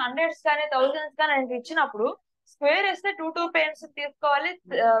కానీ హండ్రెడ్స్ కానీ థౌజండ్స్ కానీ ఆయనకి ఇచ్చినప్పుడు స్క్వేర్ ఇస్తే 2 పేర్స్ తీసుకోవాలి,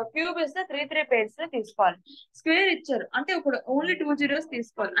 క్యూబ్ ఇస్తే 3 పేర్స్ తీసుకోవాలి. స్క్వేర్ ఇచ్చారు అంటే ఇప్పుడు ఓన్లీ 2 zeros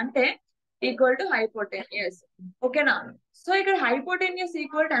తీసుకోవాలి, అంటే ఈక్వల్ టు హైపోటెన్యూస్. ఓకేనా? సో ఇక్కడ హైపోటెన్యూస్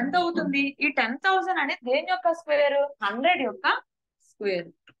ఈక్వల్ టు ఎంత అవుతుంది? ఈ 10,000 అనేది దేని యొక్క స్క్వేర్? 100 యొక్క స్క్వేర్.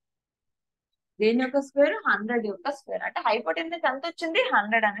 దేని యొక్క స్క్వేర్? 100 యొక్క స్క్వేర్. అంటే హైపోటెన్యూస్ ఎంత వచ్చింది?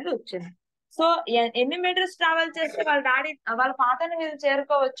 100 అనేది వచ్చింది. సో ఎన్ని మీటర్స్ ట్రావెల్ చేస్తే వాళ్ళ ఫాదర్ని వీళ్ళు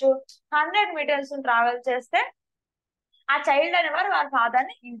చేరుకోవచ్చు? 100 మీటర్స్ ట్రావెల్ చేస్తే ఆ చైల్డ్ అనేవారు వాళ్ళ ఫాదర్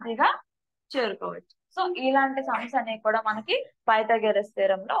ని ఈజీగా చేరుకోవచ్చు. సో ఇలాంటి సమ్స్ అనేవి కూడా మనకి పైథాగరస్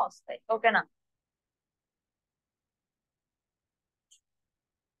థీరం లో వస్తాయి. ఓకేనా?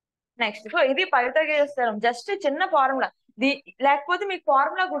 నెక్స్ట్, సో ఇది పైథాగరస్ థీరం, జస్ట్ చిన్న ఫార్ములా. లేకపోతే మీకు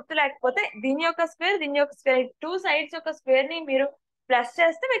ఫార్ములా గుర్తు లేకపోతే దీని యొక్క స్క్వేర్ దీని యొక్క స్క్వేర్ 2 సైడ్స్ యొక్క స్క్వేర్ ని మీరు ప్లస్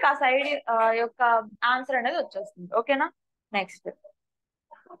చేస్తే మీకు ఆ సైడ్ యొక్క ఆన్సర్ అనేది వచ్చేస్తుంది. ఓకేనా? Next,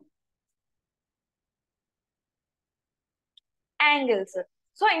 angles.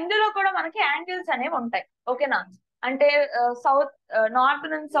 సో ఇందులో కూడా మనకి యాంగిల్స్ అనేవి ఉంటాయి. ఓకేనా? అంటే నార్త్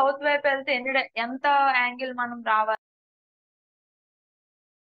నుంచి సౌత్ వైపు వెళ్తే ఎంత యాంగిల్ మనం రావాలి.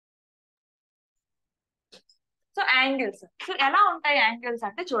 సో యాంగిల్స్, సో ఎలా ఉంటాయి యాంగిల్స్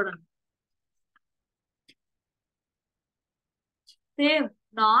అంటే చూడండి. Same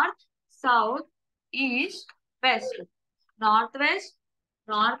north, south, east, west. North west,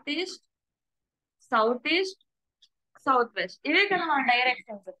 north east, south east, south west. ఇవే కదా మన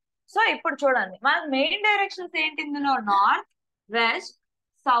డైరెక్షన్స్. సో ఇప్పుడు చూడండి, మన మెయిన్ డైరెక్షన్స్ ఏంటి ఇందులో? North, west,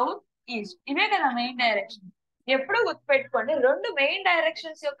 south, east. ఇవే కదా మెయిన్ డైరెక్షన్. ఎప్పుడు గుర్తుపెట్టుకోండి, రెండు మెయిన్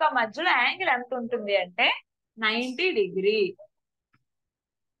డైరెక్షన్స్ యొక్క మధ్యలో యాంగిల్ ఎంత ఉంటుంది అంటే 90 డిగ్రీ.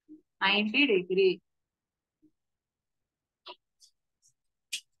 90 డిగ్రీ.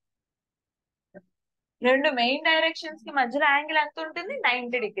 రెండు మెయిన్ డైరెక్షన్స్ కి మధ్యలో యాంగిల్ ఎంత ఉంటుంది?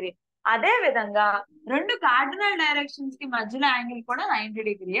 90 డిగ్రీ. అదే విధంగా రెండు కార్డినల్ డైరెక్షన్స్ కి మధ్యలో యాంగిల్ కూడా 90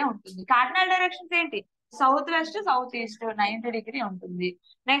 డిగ్రీ ఉంటుంది. కార్డినల్ డైరెక్షన్స్ ఏంటి? South west, south east 90 degree ఉంటుంది.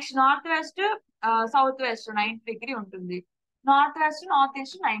 Next north west, south west 90 degree ఉంటుంది. North west, north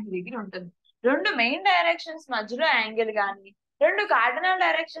east 90 degree ఉంటుంది. రెండు మెయిన్ డైరెక్షన్స్ మధ్యలో యాంగిల్ గాని రెండు కార్డినల్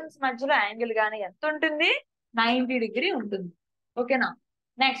డైరెక్షన్స్ మధ్యలో యాంగిల్ గాని ఎంత ఉంటుంది? 90 డిగ్రీ ఉంటుంది. ఓకేనా?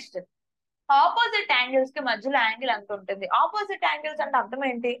 నెక్స్ట్, ఆపోజిట్ యాంగిల్స్ కి మధ్యలో యాంగిల్ ఎంత ఉంటుంది? ఆపోజిట్ యాంగిల్స్ అంటే అర్థం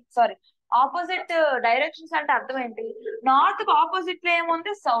ఏంటి? సారీ, ఆపోజిట్ డైరెక్షన్స్ అంటే అర్థం ఏంటి? నార్త్ కి ఆపోజిట్ లో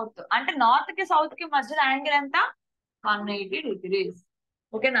ఏముంది? సౌత్. అంటే నార్త్ కి సౌత్ కి మధ్యలో యాంగిల్ ఎంత? 180 డిగ్రీస్.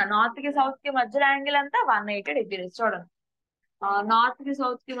 ఓకేనా? నార్త్ కి సౌత్ కి మధ్యలో యాంగిల్ ఎంత? 180 డిగ్రీస్. చూడండి, నార్త్ కి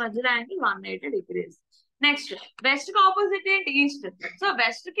సౌత్ కి మధ్యలో యాంగిల్ 180 డిగ్రీస్. నెక్స్ట్, వెస్ట్ కి ఆపోజిట్ ఏంటి? ఈస్ట్. సో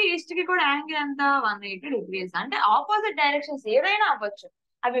వెస్ట్ కి ఈస్ట్ కి కూడా యాంగిల్ ఎంత? 180 డిగ్రీస్. అంటే ఆపోజిట్ డైరెక్షన్స్ ఏదైనా అవ్వచ్చు,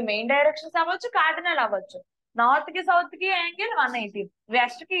 అవి మెయిన్ డైరెక్షన్స్ అవ్వచ్చు, కార్డినల్ అవ్వచ్చు. నార్త్ కి సౌత్ కి యాంగిల్ 180,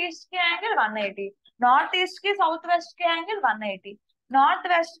 వెస్ట్ కి ఈస్ట్ కి యాంగిల్ 180, నార్త్ ఈస్ట్ కి సౌత్ వెస్ట్ కి యాంగిల్ 180, నార్త్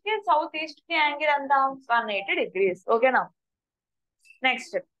వెస్ట్ కి సౌత్ ఈస్ట్ కి యాంగిల్ ఎంత? 180 డిగ్రీస్. ఓకేనా?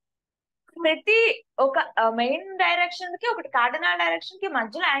 నెక్స్ట్, ప్రతి ఒక మెయిన్ డైరెక్షన్ కి ఒకటి కార్డినల్ డైరెక్షన్ కి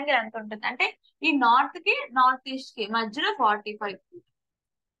మధ్యలో యాంగిల్ ఎంత ఉంటుంది అంటే ఈ నార్త్ కి నార్త్ ఈస్ట్ కి మధ్యలో 45,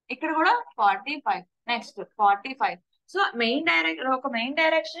 ఇక్కడ కూడా 45, నెక్స్ట్ 45. సో ఒక మెయిన్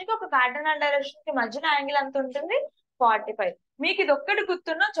డైరెక్షన్ కి ఒక కార్డినల్ డైరెక్షన్ కి మధ్యలో యాంగిల్ ఎంత ఉంటుంది? 45. మీకు ఇది ఒక్కటి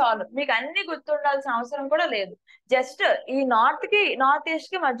గుర్తున్నా చాలు, మీకు అన్ని గుర్తుండాల్సిన అవసరం కూడా లేదు. జస్ట్ ఈ నార్త్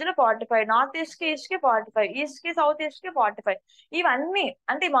ఈస్ట్ కి మధ్యలో 45, నార్త్ ఈస్ట్ కి 45, ఈస్ట్ కి సౌత్ ఈస్ట్ కి 45. ఇవన్నీ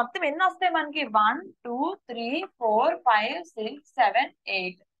అంటే మొత్తం ఎన్ని వస్తాయి మనకి? 1 2 3 4 5 6 7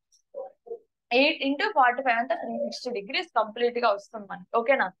 8 8 × 45 అంటే 360 డిగ్రీస్ కంప్లీట్ గా వస్తుంది మనకి.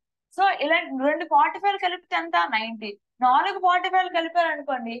 ఓకేనా? సో ఇలా రెండు 45 కలిపితే ఎంత? 90. 4 45 కలిపారు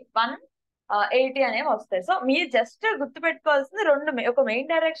అనుకోండి 180 అనేవి వస్తాయి. సో మీరు జస్ట్ గుర్తు పెట్టుకోవాల్సింది ఒక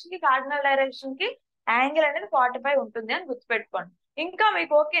మెయిన్ డైరెక్షన్ కి కార్డినల్ డైరెక్షన్ కి యాంగిల్ అనేది 45 ఉంటుంది అని గుర్తుపెట్టుకోండి. ఇంకా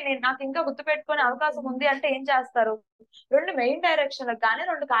మీకు నాకు ఇంకా గుర్తు పెట్టుకునే అవకాశం ఉంది అంటే ఏం చేస్తారు? రెండు మెయిన్ డైరెక్షన్ కానీ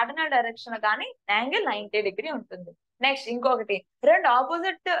రెండు కార్డినల్ డైరెక్షన్ కానీ యాంగిల్ 90 డిగ్రీ ఉంటుంది. నెక్స్ట్ ఇంకొకటి, రెండు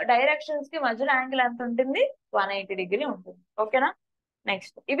ఆపోజిట్ డైరెక్షన్స్ కి మధ్యలో యాంగిల్ ఎంత ఉంటుంది? 180 డిగ్రీ ఉంటుంది. ఓకేనా?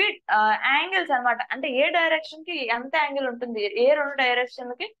 నెక్స్ట్ ఇవి యాంగిల్స్ అన్నమాట. అంటే ఏ డైరెక్షన్ కి ఎంత యాంగిల్ ఉంటుంది, ఏ రెండు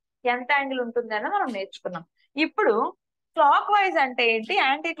డైరెక్షన్ కి ఎంత యాంగిల్ ఉంటుంది అని మనం నేర్చుకున్నాం. ఇప్పుడు క్లాక్ వైజ్ అంటే ఏంటి,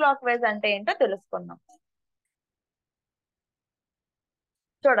 యాంటీ క్లాక్ వైజ్ అంటే ఏంటో తెలుసుకుందాం.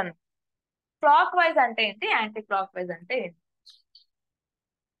 చూడండి, క్లాక్ వైజ్ అంటే ఏంటి, యాంటీ క్లాక్ వైజ్ అంటే ఏంటి.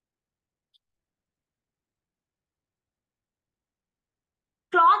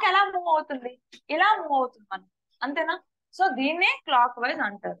 క్లాక్ ఎలా మూవ్ అవుతుంది, ఇలా మూవ్ అవుతుంది మనం, అంతేనా? సో దీన్నే క్లాక్ వైజ్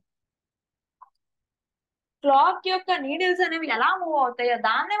అంటారు. క్లాక్ యొక్క నీడిల్స్ అనేవి ఎలా మూవ్ అవుతాయో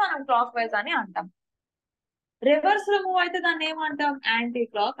దాన్నే మనం క్లాక్ వైజ్ అని అంటాం. రివర్స్ లో మూవ్ అయితే దాన్ని ఏమంటాం, యాంటీ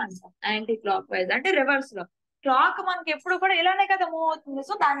క్లాక్ అంటాం. యాంటీ క్లాక్ వైజ్ అంటే రివర్స్ లో. క్లాక్ మనకి ఎప్పుడు కూడా ఇలానే కదా మూవ్ అవుతుంది,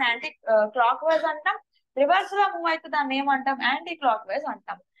 సో దాన్ని యాంటీ క్లాక్ వైజ్ అంటాం. రివర్స్ లో మూవ్ అయితే దాన్ని ఏమంటాం, యాంటీ క్లాక్ వైజ్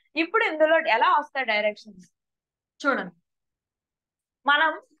అంటాం. ఇప్పుడు ఇందులో ఎలా వస్తాయి డైరెక్షన్స్ చూడండి.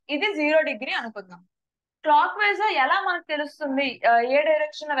 మనం ఇది 0 డిగ్రీ అనుకుందాం. క్లాక్ వైజ్ లో ఎలా మనకు తెలుస్తుంది ఏ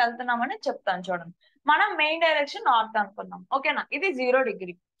డైరెక్షన్ లో వెళ్తున్నామని చెప్తాను చూడండి. మనం మెయిన్ డైరెక్షన్ నార్త్ అనుకున్నాం, ఓకేనా? ఇది 0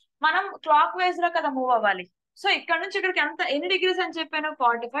 డిగ్రీ. మనం క్లాక్ వైజ్ లో కదా మూవ్ అవ్వాలి. సో ఇక్కడ నుంచి ఇక్కడికి ఎంత, ఎన్ని డిగ్రీస్ అని చెప్పాను,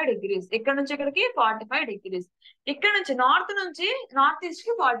 45 డిగ్రీస్. ఇక్కడ నుంచి ఇక్కడికి 45 డిగ్రీస్. ఇక్కడ నుంచి నార్త్ ఈస్ట్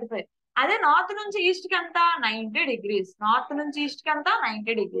కి 45. అదే నార్త్ నుంచి ఈస్ట్ కి ఎంత, 90 డిగ్రీస్. నార్త్ నుంచి ఈస్ట్ కి ఎంత,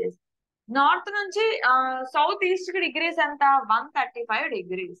 90 డిగ్రీస్. నార్త్ నుంచి సౌత్ ఈస్ట్ కి డిగ్రీస్ ఎంత, 135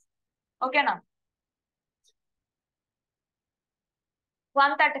 డిగ్రీస్. ఓకేనా?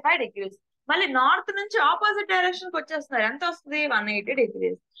 135 డిగ్రీస్. మళ్ళీ నార్త్ నుంచి ఆపోజిట్ డైరెక్షన్ కి వచ్చేస్తున్నారు, ఎంత వస్తుంది, 180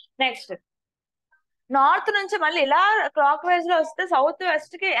 డిగ్రీస్. నెక్స్ట్ నార్త్ నుంచి మళ్ళీ ఇలా క్లాక్ వైజ్ లో వస్తే సౌత్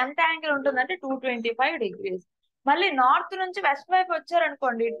వెస్ట్ కి ఎంత యాంగిల్ ఉంటుందంటే 225 డిగ్రీస్. మళ్ళీ నార్త్ నుంచి వెస్ట్ వైపు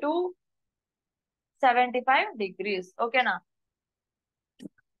వచ్చారనుకోండి, 275 డిగ్రీస్. ఓకేనా?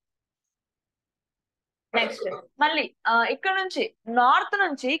 నెక్స్ట్ మళ్ళీ ఇక్కడ నుంచి నార్త్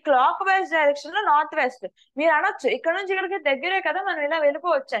నుంచి క్లాక్ వైజ్ డైరెక్షన్ లో నార్త్ వెస్ట్. మీరు అనొచ్చు ఇక్కడ నుంచి ఇక్కడికి దగ్గరే కదా, మనం ఇలా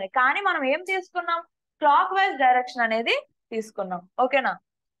వెళ్ళిపోవచ్చు అని. కానీ మనం ఏం తీసుకున్నాం, క్లాక్ వైజ్ డైరెక్షన్ అనేది తీసుకున్నాం. ఓకేనా?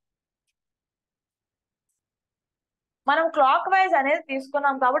 మనం క్లాక్ వైజ్ అనేది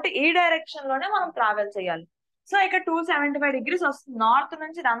తీసుకున్నాం కాబట్టి ఈ డైరెక్షన్ లోనే మనం ట్రావెల్ చేయాలి. సో ఇక్కడ 275 డిగ్రీస్ వస్తుంది. నార్త్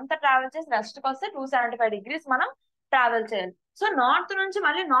నుంచి ఇదంతా ట్రావెల్ చేసి వెస్ట్ కి వస్తే 275 డిగ్రీస్ మనం ట్రావెల్ చేయాలి. సో నార్త్ నుంచి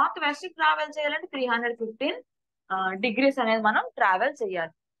మళ్ళీ నార్త్ వెస్ట్ కి ట్రావెల్ చేయాలంటే 315 డిగ్రీస్ అనేది మనం ట్రావెల్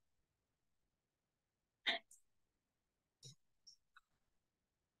చేయాలి.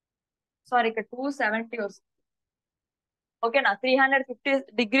 సారీ, ఇక్కడ 270 వస్తుంది. ఓకేనా? 350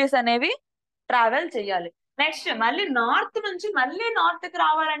 డిగ్రీస్ అనేవి ట్రావెల్ చేయాలి. నెక్స్ట్ మళ్ళీ నార్త్ నుంచి మళ్ళీ నార్త్ కి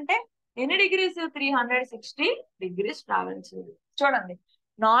రావాలంటే ఎన్ని డిగ్రీస్, 360 డిగ్రీస్ ట్రావెల్ చేయాలి. చూడండి,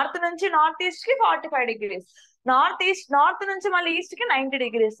 నార్త్ నుంచి నార్త్ ఈస్ట్ కి 45 డిగ్రీస్. నార్త్ నుంచి మళ్ళీ ఈస్ట్ కి 90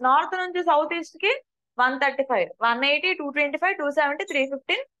 డిగ్రీస్. నార్త్ నుంచి సౌత్ ఈస్ట్ కి 135, 180, 225, 270,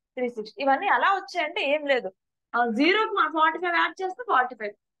 315, 360. ఇవన్నీ అలా వచ్చాయంటే ఏం లేదు, 0కి 45 యాడ్ చేస్తే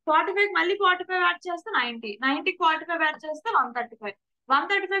 45, 45 మళ్ళీ 45 యాడ్ చేస్తే 90, 90కి 45 యాడ్ చేస్తే 135,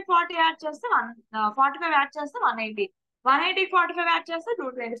 135 40 యాడ్ చేస్తే 45 యాడ్ చేస్తే 180, 180కి 45 యాడ్ చేస్తే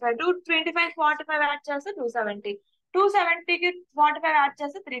 225, 225 45 యాడ్ చేస్తే 270, 270కి 45 యాడ్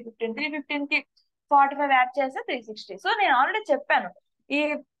చేస్తే 315, 315కి 45 యాడ్ చేస్తే 360. సో నేను ఆల్రెడీ చెప్పాను, ఈ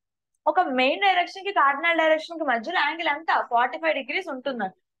ఒక మెయిన్ డైరెక్షన్ కి కార్డినల్ డైరెక్షన్ కి మధ్యలో యాంగిల్ ఎంత, 45 డిగ్రీస్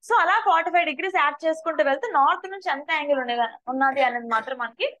ఉంటుందని. సో అలా 45 డిగ్రీస్ యాడ్ చేసుకుంటూ వెళ్తే నార్త్ నుంచి ఎంత యాంగిల్ ఉన్నది అనేది మాత్రం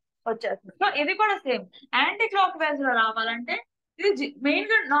మనకి వచ్చేస్తుంది. సో ఇది కూడా సేమ్, యాంటీ క్లాక్ వైజ్ లో రావాలంటే ఇది మెయిన్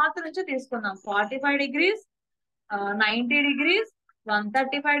గా నార్త్ నుంచి తీసుకుందాం. 45 degrees, 90 degrees,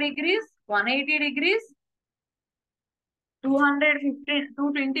 135 degrees, 180 degrees,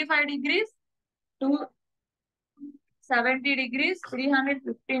 225 degrees, 270 degrees,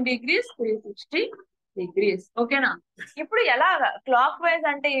 315 degrees, 360 degrees. ఓకేనా? ఇప్పుడు ఎలాగా క్లాక్ వైజ్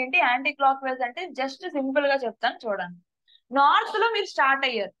అంటే ఏంటి, యాంటీ క్లాక్ వైజ్ అంటే జస్ట్ సింపుల్ గా చెప్తాను చూడండి. నార్త్ లో మీరు స్టార్ట్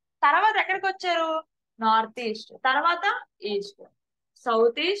అయ్యారు, తర్వాత ఎక్కడికి వచ్చారు, నార్త్ ఈస్ట్, తర్వాత ఈస్ట్,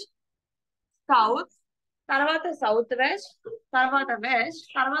 సౌత్ ఈస్ట్, సౌత్, తర్వాత సౌత్ వెస్ట్, తర్వాత వెస్ట్,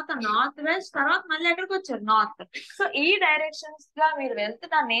 తర్వాత నార్త్ వెస్ట్, తర్వాత మళ్ళీ ఎక్కడికి వచ్చారు, నార్త్. సో ఈ డైరెక్షన్స్ గా మీరు వెళ్తే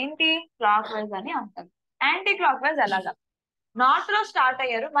దాన్ని ఏంటి, క్లాక్ వైజ్ అని అంటారు. యాంటీ క్లాక్ వైజ్ ఎలాగా, నార్త్ లో స్టార్ట్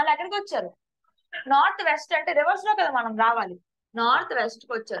అయ్యారు, మళ్ళీ ఎక్కడికి వచ్చారు, నార్త్ వెస్ట్ అంటే రివర్స్ లో కదా మనం రావాలి. నార్త్ వెస్ట్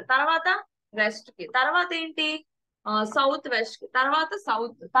కి వచ్చారు, తర్వాత వెస్ట్ కి, తర్వాత ఏంటి, సౌత్ వెస్ట్ కి, తర్వాత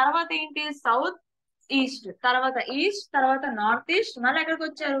సౌత్, తర్వాత ఏంటి, సౌత్ ఈస్ట్, తర్వాత ఈస్ట్, తర్వాత నార్త్ ఈస్ట్, మళ్ళీ ఎక్కడికి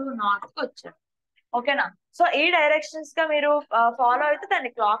వచ్చారు, నార్త్ కి వచ్చారు. ఓకేనా? సో ఈ డైరెక్షన్స్ గా మీరు ఫాలో అయితే దాన్ని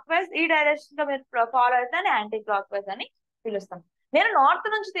క్లాక్ వైజ్, ఈ డైరెక్షన్ గా మీరు ఫాలో అయితే దాన్ని యాంటీ క్లాక్ వైజ్ అని పిలుస్తాం. నేను నార్త్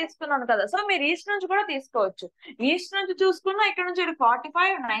నుంచి తీసుకున్నాను కదా, సో మీరు ఈస్ట్ నుంచి కూడా తీసుకోవచ్చు. ఈస్ట్ నుంచి చూసుకున్నా ఇక్కడ నుంచి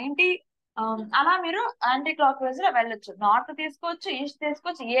 45, 90 అలా మీరు యాంటీ క్లాక్ వైజ్ లో వెళ్ళొచ్చు. నార్త్ తీసుకోవచ్చు, ఈస్ట్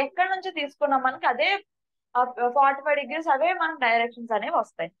తీసుకోవచ్చు, ఎక్కడి నుంచి తీసుకున్నాం మనకి అదే 45 degrees అవే మనకు డైరెక్షన్స్ అనేవి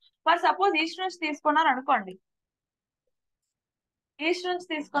వస్తాయి. ఫర్ సపోజ్ ఈస్ట్ నుంచి తీసుకున్నారు అనుకోండి, ఈస్ట్ నుంచి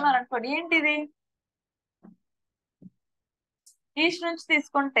తీసుకున్నారు అనుకోండి, ఏంటిది ఈస్ట్ నుంచి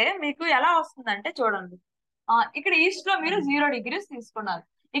తీసుకుంటే మీకు ఎలా వస్తుందంటే చూడండి, ఇక్కడ ఈస్ట్ లో మీరు 0 degrees తీసుకున్నారు,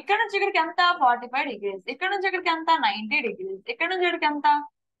 ఇక్కడ నుంచి ఇక్కడికి ఎంత 45 degrees, ఇక్కడ నుంచి ఇక్కడికి ఎంత 90 degrees, ఇక్కడ నుంచి ఇక్కడికి ఎంత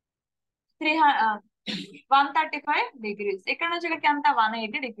 135 degrees, ఇక్కడ నుంచి ఇక్కడికి ఎంత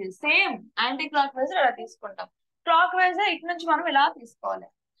 180 degrees. Same anti clock wise ఇలా తీసుకుంటాం. క్లాక్ వైజ్ ఇటు నుంచి మనం ఇలా తీసుకోవాలి.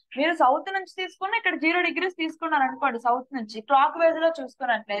 మీరు సౌత్ నుంచి తీసుకున్న ఇక్కడ 0 degrees తీసుకున్నారు అనుకోండి, సౌత్ నుంచి క్లాక్ వైజ్ లో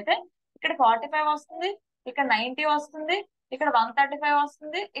చూసుకున్నట్లయితే ఇక్కడ 45 వస్తుంది, ఇక్కడ 90 వస్తుంది, ఇక్కడ 135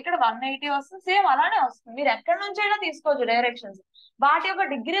 వస్తుంది, ఇక్కడ 180 వస్తుంది, సేమ్ అలానే వస్తుంది. మీరు ఎక్కడి నుంచి అయినా తీసుకోవచ్చు డైరెక్షన్స్, వాటి యొక్క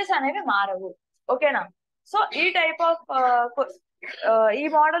డిగ్రీస్ అనేవి మారవు. ఓకేనా? సో ఈ టైప్ ఆఫ్ ఈ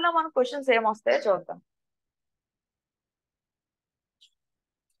మోడల్ లో మన క్వశ్చన్స్ ఏమొస్తాయో చూద్దాం.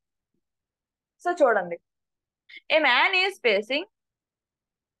 సో చూడండి, ఏ మ్యాన్ ఈజ్ ఫేసింగ్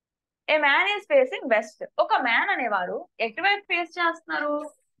వెస్ట్. ఒక మ్యాన్ అనేవారు ఎటువైపు ఫేస్ చేస్తున్నారు?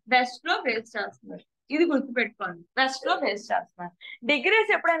 వెస్ట్ లో ఫేస్ చేస్తున్నారు. ఇది గుర్తుపెట్టుకోండి, వెస్ట్ లో ఫేస్ చేస్తున్నారు.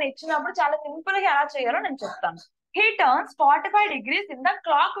 డిగ్రీస్ ఎప్పుడైనా ఇచ్చినప్పుడు చాలా సింపుల్ గా ఎలా చేయాలో నేను చెప్తాను. He turns 45 degrees in the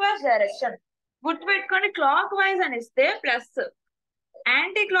clock wise direction. గుర్తుపెట్టుకోండి, క్లాక్ వైజ్ అని ఇస్తే ప్లస్,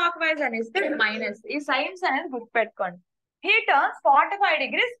 యాంటీ క్లాక్ వైజ్ అని ఇస్తే మైనస్. ఈ సైన్స్ అనేది గుర్తుపెట్టుకోండి. He turns 45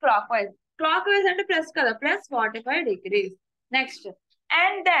 degrees clock wise. Clock wise అంటే ప్లస్ కదా, plus 45 degrees. Next,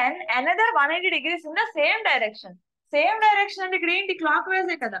 and then another 180 degrees in the same direction. Same direction అంటే ఇక్కడ ఏంటి? క్లాక్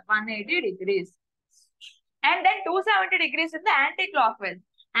వైజే కదా, 180 degrees. And then 270 degrees in the anti clock wise.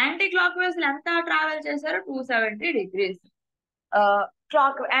 Anti clock wise ఎంత travel చేశారు? 270 degrees.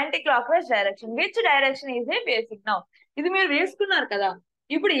 Anti clock wise direction. Which direction is a basic now? ఇది మీరు వేసుకున్నారు కదా,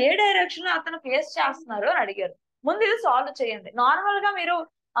 ఇప్పుడు ఏ డైరెక్షన్ లో అతను ఫేస్ చేస్తున్నారు అని అడిగారు. ముందు ఇది సాల్వ్ చేయండి. నార్మల్ గా మీరు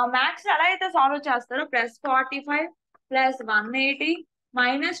మ్యాథ్స్ ఎలా అయితే సాల్వ్ చేస్తారో +45 +180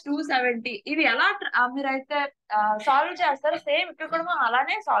 -270 ఇది ఎలా మీరైతే సాల్వ్ చేస్తారో సేమ్ ఇక్కడ కూడా మనం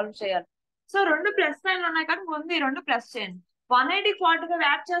అలానే సాల్వ్ చేయాలి. సో రెండు ప్లస్ సైన్లు ఉన్నాయి కానీ ముందు ఈ రెండు ప్లస్ చేయండి. 180 45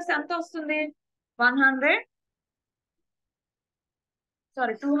 యాడ్ చేస్తే ఎంత వస్తుంది?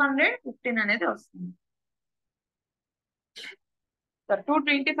 215 అనేది వస్తుంది.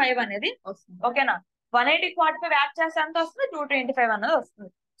 225 అనేది వస్తుంది. ఓకేనా? 180 45 యాడ్ చేస్తే ఎంత వస్తుంది? 225 అనేది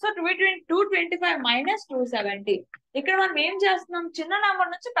వస్తుంది. సో 225 -270. ఇక్కడ మనం ఏం చేస్తున్నాం? చిన్న నెంబర్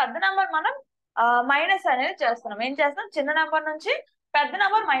నుంచి పెద్ద నెంబర్ మనం మైనస్ అనేది చేస్తున్నాం. ఏం చేస్తున్నాం? చిన్న నెంబర్ నుంచి పెద్ద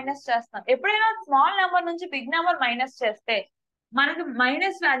నెంబర్ మైనస్ చేస్తున్నాం. ఎప్పుడైనా స్మాల్ నెంబర్ నుంచి బిగ్ నెంబర్ మైనస్ చేస్తే మనకి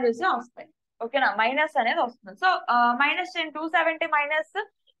మైనస్ వాల్యూస్ వస్తాయి. ఓకేనా? మైనస్ అనేది వస్తుంది. సో -270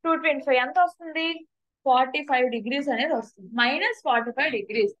 -225 ఎంత వస్తుంది? 45 degrees అనేది వస్తుంది. -45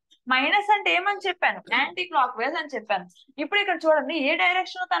 degrees. మైనస్ అంటే ఏమని చెప్పాను? యాంటీ క్లాక్ వైజ్ అని చెప్పాను. ఇప్పుడు ఇక్కడ చూడండి, ఏ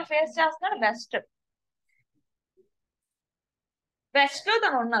డైరెక్షన్ తను ఫేస్ చేస్తున్నాడు? వెస్ట్. వెస్ట్ లో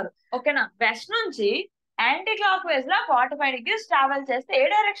తను ఉన్నారు. ఓకేనా? వెస్ట్ నుంచి యాంటీ క్లాక్ వైజ్ లో 45 degrees ట్రావెల్ చేస్తే ఏ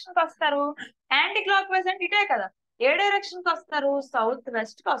డైరెక్షన్ కి వస్తారు? యాంటీ క్లాక్ వైజ్ అంటే ఇటే కదా, ఏ డైరెక్షన్ కి వస్తారు? సౌత్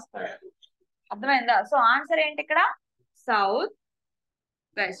వెస్ట్ కి వస్తారు. అర్థమైందా? సో ఆన్సర్ ఏంటి ఇక్కడ? South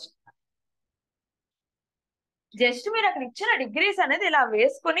west. జస్ట్ మీరు అక్కడ ఇచ్చిన డిగ్రీస్ అనేది ఇలా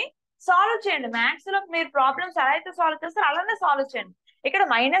వేసుకుని సాల్వ్ చేయండి. మ్యాథ్స్ లో మీరు ప్రాబ్లమ్స్ ఎలా అయితే సాల్వ్ చేస్తారో అలానే సాల్వ్ చేయండి. ఇక్కడ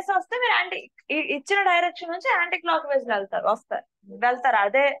మైనస్ వస్తే మీరు ఇచ్చిన డైరెక్షన్ నుంచి యాంటీ క్లాక్ వైజ్ వెళ్తారు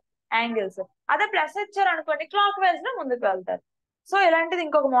అదే యాంగిల్స్. అదే ప్లస్ ఇచ్చారు అనుకోండి, క్లాక్ వైజ్ లో ముందుకు వెళ్తారు. సో ఇలాంటిది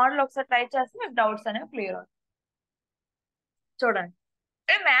ఇంకొక మోడల్ ఒకసారి ట్రై చేస్తే మీకు డౌట్స్ అనేవి క్లియర్ అవుతాయి. చూడండి,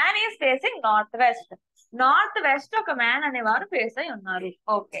 ఏ man is facing north west. North west ఒక మ్యాన్ అనేవారు ఫేస్ అయి ఉన్నారు.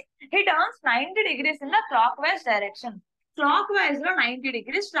 Okay, he turns 90 degrees in the clock wise direction. Clock wise లో 90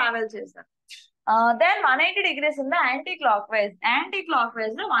 degrees ట్రావెల్ చేశారు. Then 180 degrees in the anti clock wise. Anti clock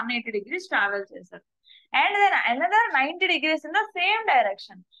wise లో 180 degrees travel చేశారు. And then another 90 degrees in the same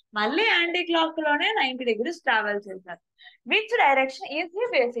direction. మళ్ళీ anti clock లోనే 90 degrees travel చేశారు. Which direction is he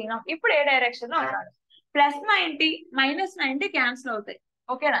facing? ఇప్పుడు ఏ direction లో ఉన్నాడు? +90 -90 cancel అవుతాయి.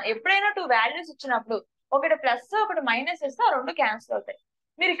 ఓకేనా? ఎప్పుడైనా 2 వాల్యూస్ ఇచ్చినప్పుడు ఒకటి ప్లస్ ఒకటి మైనస్ ఇస్తే ఆ రెండు క్యాన్సిల్ అవుతాయి.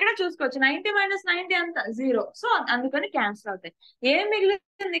 మీరు ఇక్కడ చూసుకోవచ్చు, 90 -90 అంత 0. సో అందుకని క్యాన్సిల్ అవుతాయి. ఏం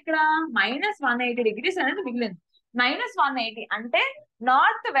మిగిలింది ఇక్కడ? -180 degrees అనేది మిగిలింది. -180 అంటే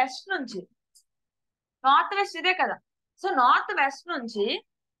నార్త్ వెస్ట్ నుంచి, నార్త్ వెస్ట్ ఇదే కదా, సో నార్త్ వెస్ట్ నుంచి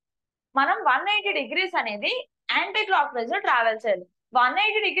మనం 180 degrees అనేది యాంటీ క్లాక్ వైజ్ లో ట్రావెల్ చేయాలి.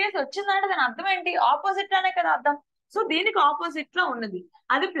 180 degrees వచ్చిందంటే దాని అర్థం ఏంటి? ఆపోజిట్ అనే కదా అర్థం. సో దీనికి ఆపోజిట్ లో ఉన్నది.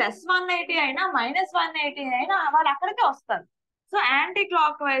 అది +180 అయినా -180 అయినా వాళ్ళు అక్కడికే వస్తారు. సో యాంటీ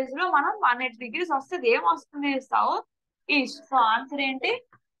క్లాక్ వైజ్ లో మనం 180 degrees వస్తుంది. ఏం వస్తుంది? South east. సో ఆన్సర్ ఏంటి?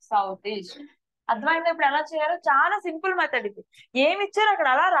 South east. అర్థమైంది? ఇప్పుడు ఎలా చేయాలో చాలా సింపుల్ మెథడ్ ఇది. ఏమి ఇచ్చారు అక్కడ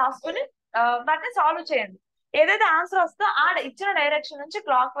అలా రాసుకుని వాటిని సాల్వ్ చేయండి. ఏదైతే ఆన్సర్ వస్తుందో ఆ ఇచ్చిన డైరెక్షన్ నుంచి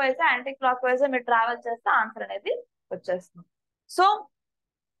clock wise anti clock wise మీరు ట్రావెల్ చేస్తే ఆన్సర్ అనేది వచ్చేస్తుంది. సో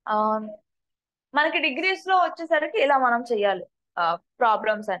మనకి డిగ్రీస్ లో వచ్చేసరికి ఇలా మనం చెయ్యాలి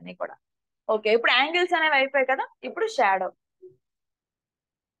ప్రాబ్లమ్స్ అన్ని కూడా. ఓకే, ఇప్పుడు యాంగిల్స్ అనేవి అయిపోయాయి కదా, ఇప్పుడు shadow.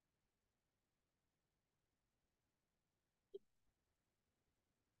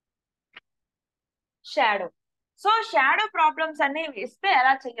 Shadow so shadow problems అన్ని ఇస్తే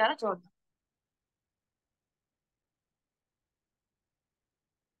ఎలా చెయ్యాలో చూద్దాం.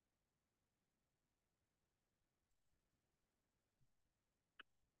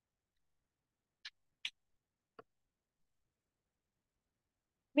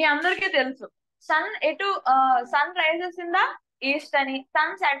 మీ అందరికీ తెలుసు సన్ ఎటు sun rises in the east అని,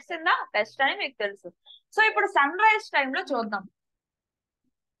 sun sets in the west అని మీకు తెలుసు. సో ఇప్పుడు సన్ రైజ్ టైంలో చూద్దాం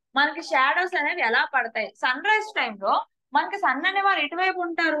మనకి షాడోస్ అనేవి ఎలా పడతాయి. సన్ రైజ్ టైంలో మనకి సన్ అనేవారు ఎటువైపు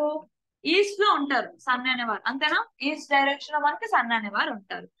ఉంటారు, ఈస్ట్ లో ఉంటారు సన్ అనేవారు, అంతేనా? ఈస్ట్ డైరెక్షన్ లో మనకి సన్ అనేవారు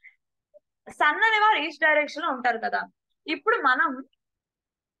ఉంటారు. సన్ అనేవారు ఈస్ట్ డైరెక్షన్ లో ఉంటారు కదా. ఇప్పుడు మనం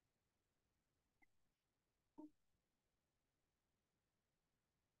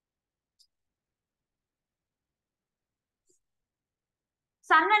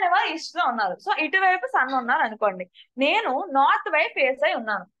సన్ అనేవారు ఈస్ట్ లో ఉన్నారు. సో ఇటువైపు సన్ ఉన్నారు అనుకోండి, నేను నార్త్ వైపు ఫేస్ అయి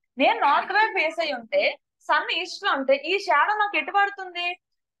ఉన్నాను. నేను నార్త్ వైపు ఫేస్ అయి ఉంటే సన్ ఈస్ట్ లో ఉంటే ఈ షాడో నాకు ఎటు పడుతుంది,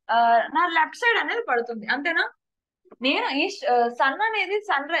 నా లెఫ్ట్ సైడ్ అనేది పడుతుంది, అంతేనా? నేను ఈస్ట్ సన్ అనేది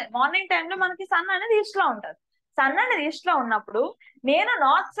సన్ రైజ్ మార్నింగ్ టైంలో మనకి సన్ అనేది ఈస్ట్ లో ఉంటారు. సన్ అనేది ఈస్ట్ లో ఉన్నప్పుడు నేను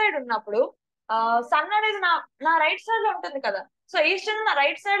నార్త్ సైడ్ ఉన్నప్పుడు సన్ అనేది నా నా రైట్ సైడ్ లో ఉంటుంది కదా. సో ఈస్ట్ నా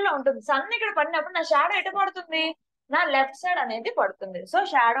రైట్ సైడ్ లో ఉంటుంది. సన్ ఇక్కడ పడినప్పుడు నా షాడో ఎటు పడుతుంది, నా లెఫ్ట్ సైడ్ అనేది పడుతుంది. సో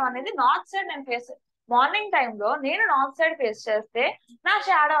షాడో అనేది నార్త్ సైడ్ నేను ఫేస్ మార్నింగ్ టైంలో నేను నార్త్ సైడ్ ఫేస్ చేస్తే నా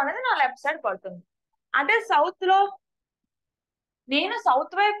షాడో అనేది నా లెఫ్ట్ సైడ్ పడుతుంది. అదే సౌత్ లో నేను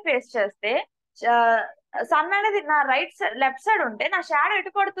సౌత్ వైపు ఫేస్ చేస్తే సన్ అనేది నా రైట్ సైడ్ లెఫ్ట్ సైడ్ ఉంటే నా షాడో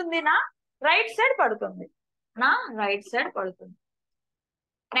ఎటు పడుతుంది, నా రైట్ సైడ్ పడుతుంది, నా రైట్ సైడ్ పడుతుంది.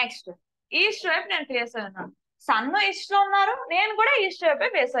 నెక్స్ట్ ఈస్ట్ వైపు నేను ఫేస్ అయి ఉన్నాను, సన్ ఈస్ట్ లో ఉన్నారు, నేను కూడా ఈస్ట్ వైపే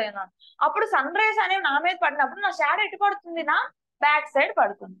ఫేస్ అయి ఉన్నాను. అప్పుడు సన్ రైజ్ అనేవి నా మీద పడినప్పుడు నా షాడో ఎటు పడుతుంది, నా బ్యాక్ సైడ్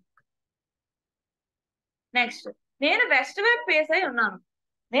పడుతుంది. నెక్స్ట్ నేను వెస్ట్ వైపు ఫేస్ అయి ఉన్నాను,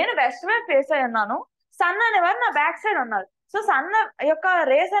 నేను వెస్ట్ వైపు ఫేస్ అయి ఉన్నాను, సన్ అనేవారు నా బ్యాక్ సైడ్ ఉన్నారు. సో సన్ యొక్క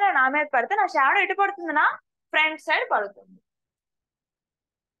రేస్ అనే నా మీద పడితే నా షాడో ఎటు పడుతుంది, నా ఫ్రంట్ సైడ్ పడుతుంది.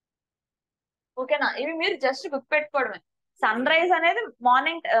 ఓకేనా? ఇవి మీరు జస్ట్ గుర్తుపెట్టుకోవడమే. సన్ రైజ్ అనేది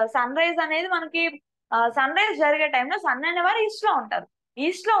మార్నింగ్ సన్ రైజ్ అనేది మనకి సన్ రైజ్ జరిగే టైంలో సన్ అనేవారు ఈస్ట్ లో ఉంటారు.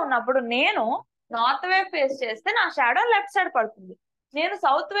 ఈస్ట్ లో ఉన్నప్పుడు నేను నార్త్ వైపు ఫేస్ చేస్తే నా షాడో లెఫ్ట్ సైడ్ పడుతుంది. నేను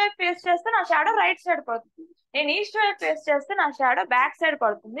సౌత్ వైపు ఫేస్ చేస్తే నా షాడో రైట్ సైడ్ పడుతుంది. నేను ఈస్ట్ వైపు ఫేస్ చేస్తే నా షాడో బ్యాక్ సైడ్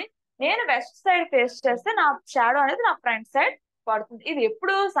పడుతుంది. నేను వెస్ట్ సైడ్ ఫేస్ చేస్తే నా షాడో అనేది నా ఫ్రంట్ సైడ్ పడుతుంది. ఇది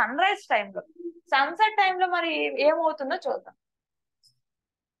ఎప్పుడు సన్ రైజ్ టైంలో. సన్సెట్ టైంలో మరి ఏమవుతుందో చూద్దాం.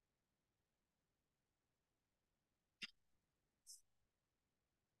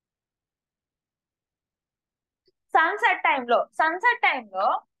 సన్సెట్ టైంలో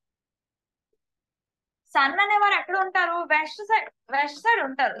సన్ అనేవారు ఎక్కడ ఉంటారు, వెస్ట్ సైడ్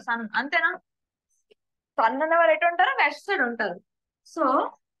ఉంటారు సన్, అంతేనా? సన్ అనేవారు ఎటు ఉంటారు, వెస్ట్ సైడ్ ఉంటారు. సో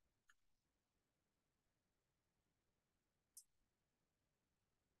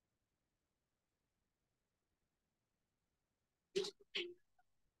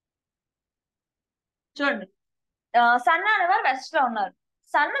చూడండి, సన్ అనేవారు వెస్ట్ లో ఉన్నారు.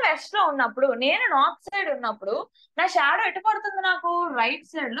 సన్ వెస్ట్ లో ఉన్నప్పుడు నేను నార్త్ సైడ్ ఉన్నప్పుడు నా షాడో ఎటు పడుతుంది, నాకు రైట్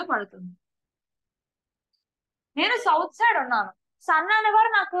సైడ్ లో పడుతుంది. నేను సౌత్ సైడ్ ఉన్నాను, సన్ అనేవారు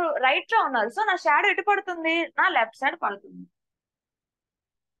నాకు రైట్ లో ఉన్నారు. సో నా షాడో ఎటు పడుతుంది, నా లెఫ్ట్ సైడ్ పడుతుంది.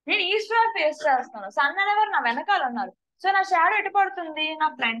 నేను ఈస్ట్ వైపు ఫేస్ చేస్తాను, సన్ అనేవారు నా వెనకాల ఉన్నారు. సో నా షాడో ఎటు పడుతుంది, నా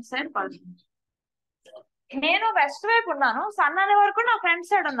ఫ్రంట్ సైడ్ పడుతుంది. నేను వెస్ట్ వైపు ఉన్నాను, సన్ అనే వరకు నా ఫ్రంట్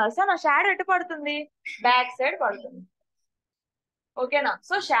సైడ్ ఉన్నారు. సో నా షాడో ఎటు పడుతుంది, బ్యాక్ సైడ్ పడుతుంది. ఓకేనా?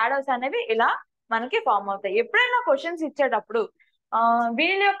 సో షాడోస్ అనేవి ఇలా మనకి ఫామ్ అవుతాయి. ఎప్పుడైనా క్వశ్చన్స్ ఇచ్చేటప్పుడు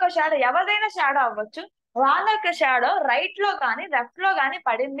వీళ్ళ యొక్క షాడో ఎవరిదైనా షాడో అవ్వచ్చు, వాళ్ళ యొక్క షాడో రైట్ లో కానీ లెఫ్ట్ లో కానీ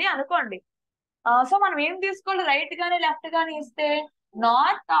పడింది అనుకోండి. సో మనం ఏం తీసుకోవాలి, రైట్ గానీ లెఫ్ట్ గానీ ఇస్తే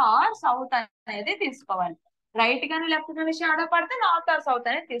నార్త్ ఆర్ సౌత్ అనేది తీసుకోవాలి. రైట్ గానీ లెఫ్ట్ గానీ షాడో పడితే నార్త్ ఆర్ సౌత్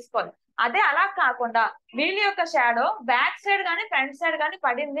అనేది తీసుకోవాలి. అదే అలా కాకుండా వీళ్ళ యొక్క షాడో బ్యాక్ సైడ్ గానీ ఫ్రంట్ సైడ్ గానీ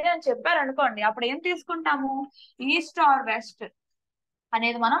పడింది అని చెప్పారు అనుకోండి, అప్పుడు ఏం తీసుకుంటాము, ఈస్ట్ ఆర్ వెస్ట్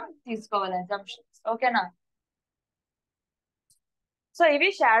అనేది మనం తీసుకోవాలి అజంప్షన్స్. ఓకేనా? సో ఇవి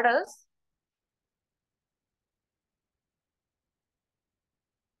షాడోస్.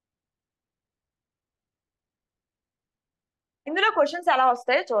 ఇందులో క్వశ్చన్స్ ఎలా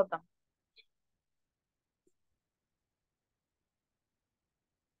వస్తాయో చూద్దాం.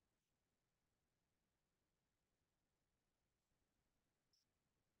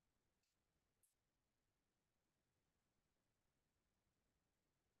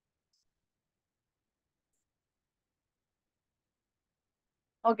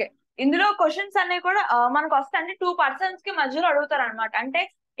 ఓకే, ఇందులో క్వశ్చన్స్ అన్ని కూడా మనకు వస్తాయి. అంటే 2 persons కి మధ్యలో అడుగుతారు అనమాట. అంటే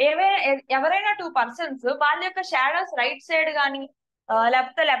ఎవరైనా 2 persons వాళ్ళ యొక్క షాడోస్ రైట్ సైడ్ గానీ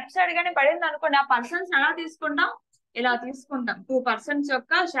లేకపోతే లెఫ్ట్ సైడ్ గానీ పడింది అనుకోండి, ఆ పర్సన్స్ ఎలా తీసుకుంటాం, ఇలా తీసుకుంటాం. 2 persons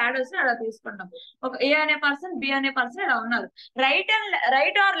యొక్క షాడోస్ అలా తీసుకుంటాం. ఒక ఏ అనే పర్సన్, బి అనే పర్సన్ ఇలా ఉన్నారు.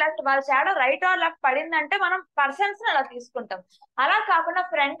 రైట్ ఆర్ లెఫ్ట్, వాళ్ళ షాడో రైట్ ఆర్ లెఫ్ట్ పడిందంటే మనం పర్సన్స్ ని అలా తీసుకుంటాం. అలా కాకుండా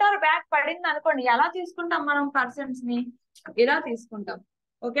ఫ్రంట్ ఆర్ బ్యాక్ పడింది అనుకోండి, ఎలా తీసుకుంటాం మనం పర్సన్స్ ని, ఇలా తీసుకుంటాం.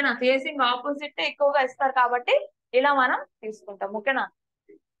 ఓకేనా, ఫేసింగ్ ఆపోజిట్ ఎక్కువగా ఇస్తారు కాబట్టి ఇలా మనం తీసుకుంటాం. ఓకేనా,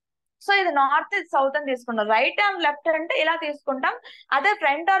 సో ఇది నార్త్, ఇది సౌత్ అని తీసుకుంటాం. రైట్ అండ్ లెఫ్ట్ అంటే ఇలా తీసుకుంటాం. అదే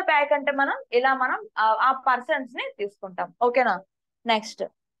ఫ్రంట్ ఆర్ బ్యాక్ అంటే మనం ఇలా మనం ఆ పర్సన్స్ ని తీసుకుంటాం. ఓకేనా, నెక్స్ట్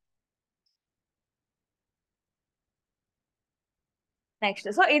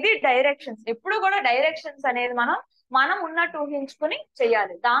సో ఇది డైరెక్షన్స్. ఎప్పుడు కూడా డైరెక్షన్స్ అనేది మనం ఉన్నట్టు ఊహించుకుని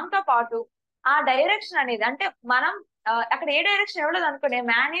చెయ్యాలి. దాంతో పాటు ఆ డైరెక్షన్ అనేది అంటే మనం అక్కడ ఏ డైరెక్షన్ ఇవ్వలేదు అనుకోండి,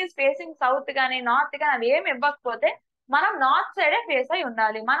 మ్యాన్ ఈజ్ ఫేసింగ్ సౌత్ గానీ నార్త్ గానీ అవి ఏమి ఇవ్వకపోతే మనం నార్త్ సైడే ఫేస్ అయి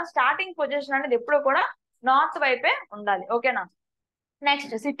ఉండాలి. మన స్టార్టింగ్ పొజిషన్ అనేది ఎప్పుడు కూడా నార్త్ వైపే ఉండాలి. ఓకేనా,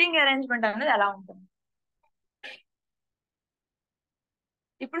 నెక్స్ట్ సిట్టింగ్ అరేంజ్మెంట్ అనేది ఎలా ఉంటుంది,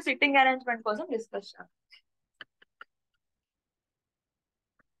 ఇప్పుడు సిట్టింగ్ అరేంజ్మెంట్ కోసం డిస్కస్ చేద్దాం.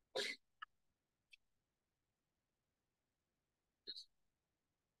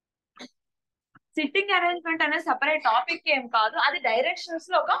 సిట్టింగ్ అరేంజ్మెంట్ అనేది సపరేట్ టాపిక్ ఏం కాదు, అది డైరెక్షన్స్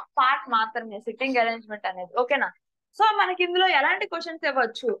లో ఒక పార్ట్ మాత్రమే సిట్టింగ్ అరేంజ్మెంట్ అనేది. ఓకేనా, సో మనకి ఇందులో ఎలాంటి క్వశ్చన్స్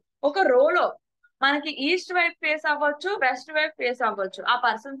ఇవ్వచ్చు, ఒక రోలో మనకి ఈస్ట్ వైపు ఫేస్ అవ్వచ్చు, వెస్ట్ వైపు ఫేస్ అవ్వచ్చు ఆ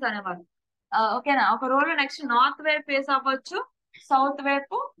పర్సన్స్ అనేవారు. ఓకేనా, ఒక రోలో నెక్స్ట్ నార్త్ వైపు ఫేస్ అవ్వచ్చు, సౌత్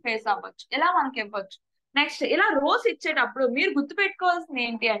వైపు ఫేస్ అవ్వచ్చు, ఇలా మనకి ఇవ్వచ్చు. నెక్స్ట్ ఇలా రోస్ ఇచ్చేటప్పుడు మీరు గుర్తుపెట్టుకోవాల్సింది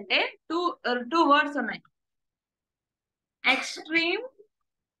ఏంటి అంటే టూ టూ వర్డ్స్ ఉన్నాయి, ఎక్స్ట్రీమ్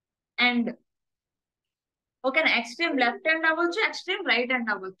అండ్. ఓకేనా, ఎక్స్ట్రీమ్ లెఫ్ట్ హ్యాండ్ అవ్వచ్చు, ఎక్స్ట్రీమ్ రైట్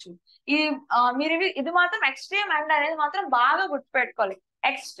హ్యాండ్ అవ్వచ్చు. ఈ మీరు ఇది మాత్రం ఎక్స్ట్రీమ్ ఎండ్ అనేది మాత్రం బాగా గుర్తుపెట్టుకోవాలి.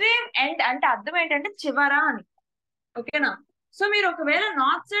 ఎక్స్ట్రీమ్ ఎండ్ అంటే అర్థం ఏంటంటే చివర అని. ఓకేనా, సో మీరు ఒకవేళ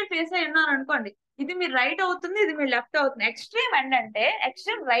నార్త్ సైడ్ ఫేస్ అయి ఉన్నారు అనుకోండి, ఇది మీరు రైట్ అవుతుంది, ఇది మీరు లెఫ్ట్ అవుతుంది. ఎక్స్ట్రీమ్ ఎండ్ అంటే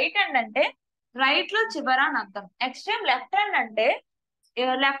ఎక్స్ట్రీమ్ రైట్ హ్యాండ్ అంటే రైట్ లో చివర అని అర్థం. ఎక్స్ట్రీమ్ లెఫ్ట్ హ్యాండ్ అంటే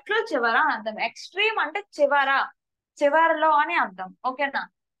లెఫ్ట్ లో చివర అని అర్థం. ఎక్స్ట్రీమ్ అంటే చివరలో అని అర్థం. ఓకేనా,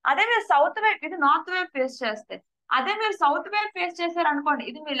 అదే మీరు సౌత్ వైపు, ఇది నార్త్ వైపు ఫేస్ చేస్తే, అదే మీరు సౌత్ వైపు ఫేస్ చేశారు అనుకోండి,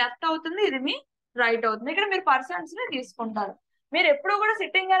 ఇది మీ లెఫ్ట్ అవుతుంది, ఇది మీ రైట్ అవుతుంది. ఇక్కడ మీరు పర్సన్స్ ని తీసుకుంటారు. మీరు ఎప్పుడు కూడా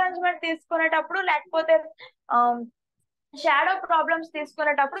సిట్టింగ్ అరేంజ్మెంట్ తీసుకునేటప్పుడు లేకపోతే షాడో ప్రాబ్లమ్స్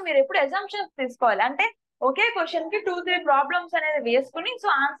తీసుకునేటప్పుడు మీరు ఎప్పుడు ఎజంప్షన్స్ తీసుకోవాలి. అంటే ఒకే క్వశ్చన్ కి 2-3 ప్రాబ్లమ్స్ అనేది వేసుకుని సో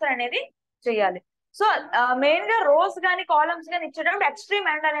ఆన్సర్ అనేది చేయాలి. సో మెయిన్ గా రోస్ గానీ కాలమ్స్ గానీ ఇచ్చేటప్పుడు ఎక్స్ట్రీమ్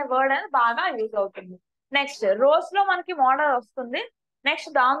ఎండ్ అనే వర్డ్ అనేది బాగా యూజ్ అవుతుంది. నెక్స్ట్ రోస్ లో మనకి మోడల్ వస్తుంది. నెక్స్ట్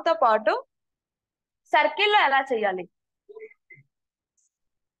దాంతో పాటు సర్కిల్ లో ఎలా చేయాలి,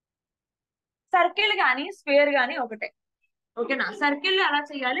 సర్కిల్ గానీ స్క్వేర్ గానీ ఒకటే. ఓకేనా, సర్కిల్ లో ఎలా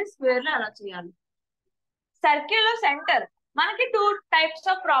చేయాలి, స్క్వేర్ లో ఎలా చేయాలి. సర్కిల్ లో సెంటర్ మనకి 2 types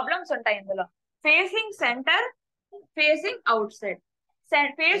ఆఫ్ ప్రాబ్లమ్స్ ఉంటాయి ఇందులో, facing centre, facing out side.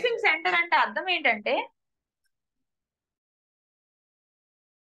 Facing centre అంటే అర్థం ఏంటంటే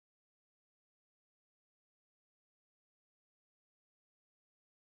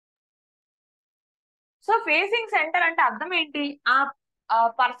సో ఫేసింగ్ సెంటర్ అంటే అర్థం ఏంటి, ఆ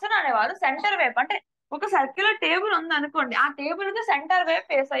పర్సన్ అనేవారు సెంటర్ వైపు అంటే ఒక సర్క్యులర్ టేబుల్ ఉంది అనుకోండి, ఆ టేబుల్ కి సెంటర్ వైపు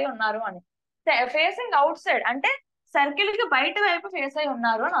ఫేస్ అయి ఉన్నారు అని. ఫేసింగ్ అవుట్ సైడ్ అంటే సర్కిల్ కి బయట వైపు ఫేస్ అయి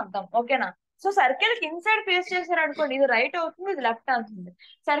ఉన్నారు అని అర్థం. ఓకేనా, సో సర్కిల్ కి ఇన్సైడ్ ఫేస్ చేశారు అనుకోండి, ఇది రైట్ అవుతుంది, ఇది లెఫ్ట్ అవుతుంది.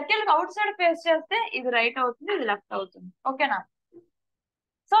 సర్కిల్ కి అవుట్ సైడ్ ఫేస్ చేస్తే ఇది రైట్ అవుతుంది, ఇది లెఫ్ట్ అవుతుంది. ఓకేనా,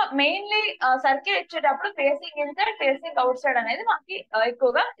 సో మెయిన్లీ సర్కిల్ ఇచ్చేటప్పుడు facing inside, facing out side అనేది మనకి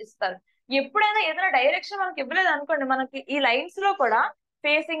ఎక్కువగా ఇస్తారు. ఎప్పుడైనా ఏదైనా డైరెక్షన్ మనకి ఇవ్వలేదు అనుకోండి, మనకి ఈ లైన్స్ లో కూడా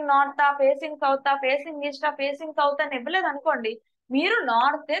facing north, facing south, facing east, facing south అని ఇవ్వలేదు అనుకోండి, మీరు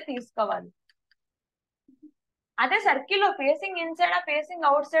నార్త్ తీసుకోవాలి. అదే సర్కిల్ లో facing inside, facing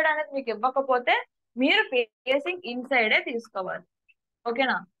out side అనేది మీకు ఇవ్వకపోతే మీరు ఫేసింగ్ ఇన్సైడే తీసుకోవాలి.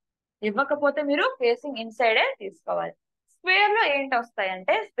 ఓకేనా, ఇవ్వకపోతే మీరు ఫేసింగ్ ఇన్సైడే తీసుకోవాలి. స్క్వేర్ లో ఏంటి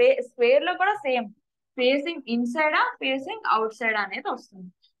వస్తాయంటే స్క్వేర్ లో కూడా same facing inside, facing out side అనేది వస్తుంది.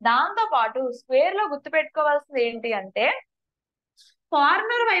 దాంతో పాటు స్క్వేర్ లో గుర్తుపెట్టుకోవాల్సింది ఏంటి అంటే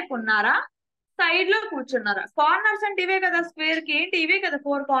కార్నర్ వైపు ఉన్నారా, సైడ్ లో కూర్చున్నారా. కార్నర్స్ అంటే ఇవే కదా, స్క్వేర్ కి ఏంటి ఇవే కదా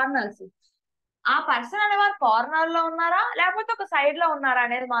 4 కార్నర్స్. ఆ పర్సన్ అనే వారు కార్నర్ లో ఉన్నారా లేకపోతే ఒక సైడ్ లో ఉన్నారా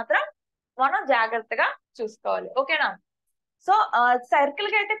అనేది మాత్రం మనం జాగ్రత్తగా చూసుకోవాలి. ఓకేనా, సో సర్కిల్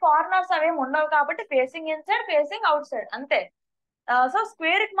కి అయితే కార్నర్స్ అవేమి ఉండవు కాబట్టి facing inside, facing out side అంతే. సో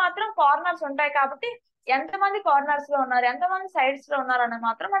స్క్వేర్ కి మాత్రం కార్నర్స్ ఉంటాయి కాబట్టి ఎంతమంది కార్నర్స్ లో ఉన్నారు, ఎంతమంది సైడ్స్ లో ఉన్నారు అని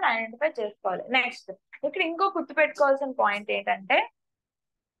మాత్రం మనం ఐడెంటిఫై చేసుకోవాలి. నెక్స్ట్ ఇక్కడ ఇంకో గుర్తుపెట్టుకోవాల్సిన పాయింట్ ఏంటంటే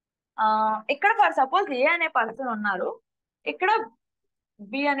ఇక్కడ ఫర్ సపోజ్ ఏ అనే పర్సన్ ఉన్నారు, ఇక్కడ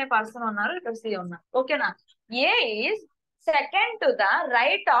బి అనే పర్సన్ ఉన్నారు, ఇక్కడ సి ఉన్నారు. ఓకేనా? ఏ is second to the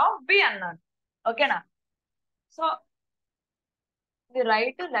right of B అన్నాడు. ఓకేనా? సో ఇది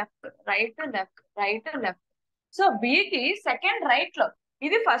right left, right left, right left. So బికి second right లో,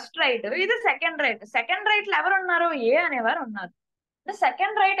 ఇది ఫస్ట్ రైట్, ఇది సెకండ్ రైట్. సెకండ్ రైట్ లో ఎవరు ఉన్నారు? ఏ అనేవారు ఉన్నారు.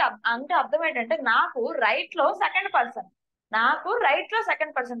 సెకండ్ రైట్ అంటే అర్థం ఏంటంటే నాకు రైట్ లో సెకండ్ పర్సన్, నాకు రైట్ లో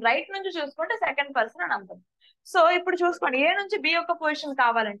సెకండ్ పర్సన్, రైట్ నుంచి చూసుకుంటే సెకండ్ పర్సన్ అని అర్థం. సో ఇప్పుడు చూసుకోండి, ఏ నుంచి బి యొక్క పొజిషన్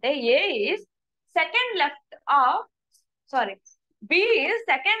కావాలంటే ఏ is second left of, sorry, B is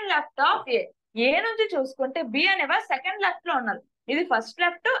second left of ఏ. ఏ నుంచి చూసుకుంటే బి అనేవారు సెకండ్ లెఫ్ట్ లో ఉన్నారు. ఇది ఫస్ట్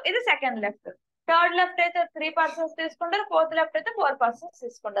లెఫ్ట్, ఇది సెకండ్ లెఫ్ట్. థర్డ్ లెఫ్ట్ అయితే 3 పర్సన్స్ తీసుకుంటారు, ఫోర్త్ లెఫ్ట్ అయితే 4 పర్సన్స్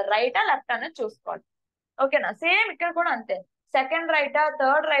తీసుకుంటారు. రైటా లెఫ్ట్ అనేది చూసుకోవాలి. ఓకేనా? సేమ్ ఇక్కడ కూడా అంతే. సెకండ్ రైటా,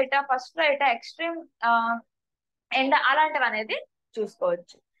 థర్డ్ రైటా, ఫస్ట్ రైటా, ఎక్స్ట్రీమ్ ఎండ్ అలాంటివి అనేది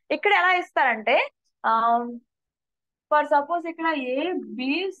చూసుకోవచ్చు. ఇక్కడ ఎలా ఇస్తారంటే ఫర్ సపోజ్ ఇక్కడ ఏ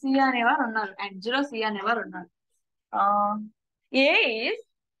బి సి అనేవారు ఉన్నారు, ఎడ్జ్ లో సి అనేవారు ఉన్నారు. ఏ ఈజ్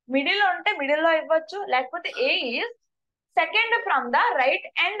మిడిల్ లో ఉంటే మిడిల్ లో ఇవ్వచ్చు, లేకపోతే ఏ is second from the right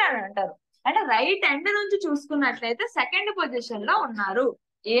end అని అంటారు. అంటే రైట్ ఎండ్ నుంచి చూసుకున్నట్లయితే సెకండ్ పొజిషన్ లో ఉన్నారు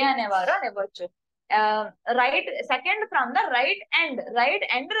ఏ అనేవారు అని ఇవ్వచ్చు. Right second from the right end, right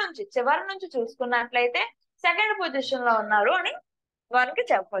end నుంచి చివరి నుంచి చూసుకున్నట్లయితే సెకండ్ పొజిషన్ లో ఉన్నారు అని వారికి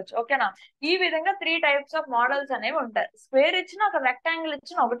చెప్పవచ్చు. ఓకేనా? ఈ విధంగా 3 టైప్స్ ఆఫ్ మోడల్స్ అనేవి ఉంటాయి. స్క్వేర్ ఇచ్చిన, ఒక రెక్టాంగిల్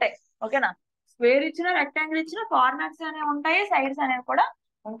ఇచ్చిన ఒకటే. ఓకేనా? స్క్వేర్ ఇచ్చిన, రెక్టాంగిల్ ఇచ్చిన, కార్నర్స్ అనేవి ఉంటాయి, సైడ్స్ అనేవి కూడా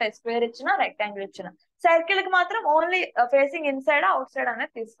ఉంటాయి. స్క్వేర్ ఇచ్చిన, రెక్టాంగిల్ ఇచ్చిన. సర్కిల్ కి మాత్రం only facing inside out side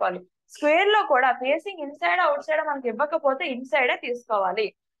అనేది తీసుకోవాలి. స్క్వేర్ లో కూడా ఫేసింగ్ ఇన్సైడ్ అవుట్ సైడ్ మనకి ఇవ్వకపోతే ఇన్సైడే తీసుకోవాలి.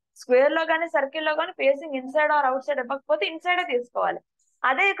 స్క్వేర్ లో కానీ సర్కిల్ లో కానీ facing inside are out side ఇవ్వకపోతే ఇన్సైడే తీసుకోవాలి.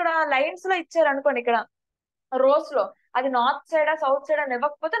 అదే ఇక్కడ లైన్స్ లో ఇచ్చారు అనుకోండి, ఇక్కడ రోస్ లో అది నార్త్ సైడ్ సౌత్ సైడ్ అని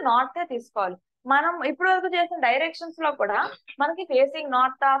ఇవ్వకపోతే నార్తే తీసుకోవాలి. మనం ఇప్పుడు వరకు చేసిన డైరెక్షన్స్ లో కూడా మనకి ఫేసింగ్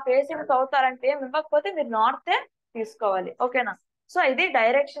నార్త్, ఫేసింగ్ సౌత్ అలాంటి ఏం ఇవ్వకపోతే మీరు నార్తే తీసుకోవాలి. ఓకేనా? సో ఇది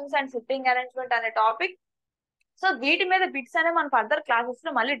డైరెక్షన్స్ అండ్ సిట్టింగ్ అరేంజ్మెంట్ అనే టాపిక్. సో వీటి మీద బిట్స్ అనేవి మనం ఫర్దర్ క్లాసెస్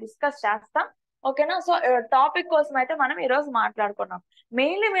లో మళ్ళీ డిస్కస్ చేస్తాం. ఓకేనా? సో టాపిక్ కోసం అయితే మనం ఈ రోజు మాట్లాడుకున్నాం.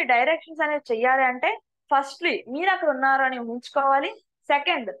 మెయిన్లీ మీరు డైరెక్షన్స్ అనేది చెయ్యాలి అంటే ఫస్ట్లీ మీరు అక్కడ ఉన్నారు అని ఊహించుకోవాలి.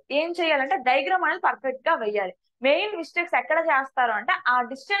 సెకండ్ ఏం చేయాలంటే డయాగ్రామ్ అనేది పర్ఫెక్ట్ గా వేయాలి. మెయిన్ మిస్టేక్స్ ఎక్కడ చేస్తారు అంటే ఆ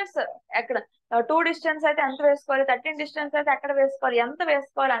డిస్టెన్స్ ఎక్కడ 2 డిస్టెన్స్ అయితే ఎంత వేసుకోవాలి, 13 డిస్టెన్స్ అయితే ఎక్కడ వేసుకోవాలి, ఎంత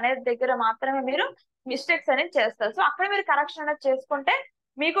వేసుకోవాలి అనేది దగ్గర మాత్రమే మీరు మిస్టేక్స్ అనేది చేస్తారు. సో అక్కడ మీరు కరెక్షన్ అనేది చేసుకుంటే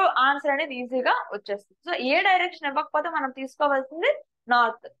మీకు ఆన్సర్ అనేది ఈజీగా వచ్చేస్తుంది. సో ఏ డైరెక్షన్ ఇవ్వకపోతే మనం తీసుకోవాల్సింది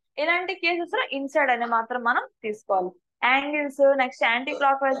నార్త్. ఇలాంటి కేసెస్ లో ఇన్సైడ్ అనే మాత్రం మనం తీసుకోవాలి. Angles, next anti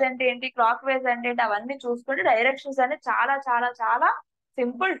clock wise అంటే ఏంటి, క్లాక్ వైజ్ అంటే ఏంటి, అవన్నీ చూసుకుంటే డైరెక్షన్స్ అనేది చాలా చాలా చాలా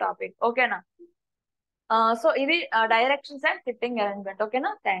సింపుల్ టాపిక్. ఓకేనా? సో ఇది డైరెక్షన్స్ అండ్ సిట్టింగ్ అరేంజ్మెంట్. ఓకేనా?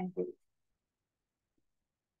 Thank you.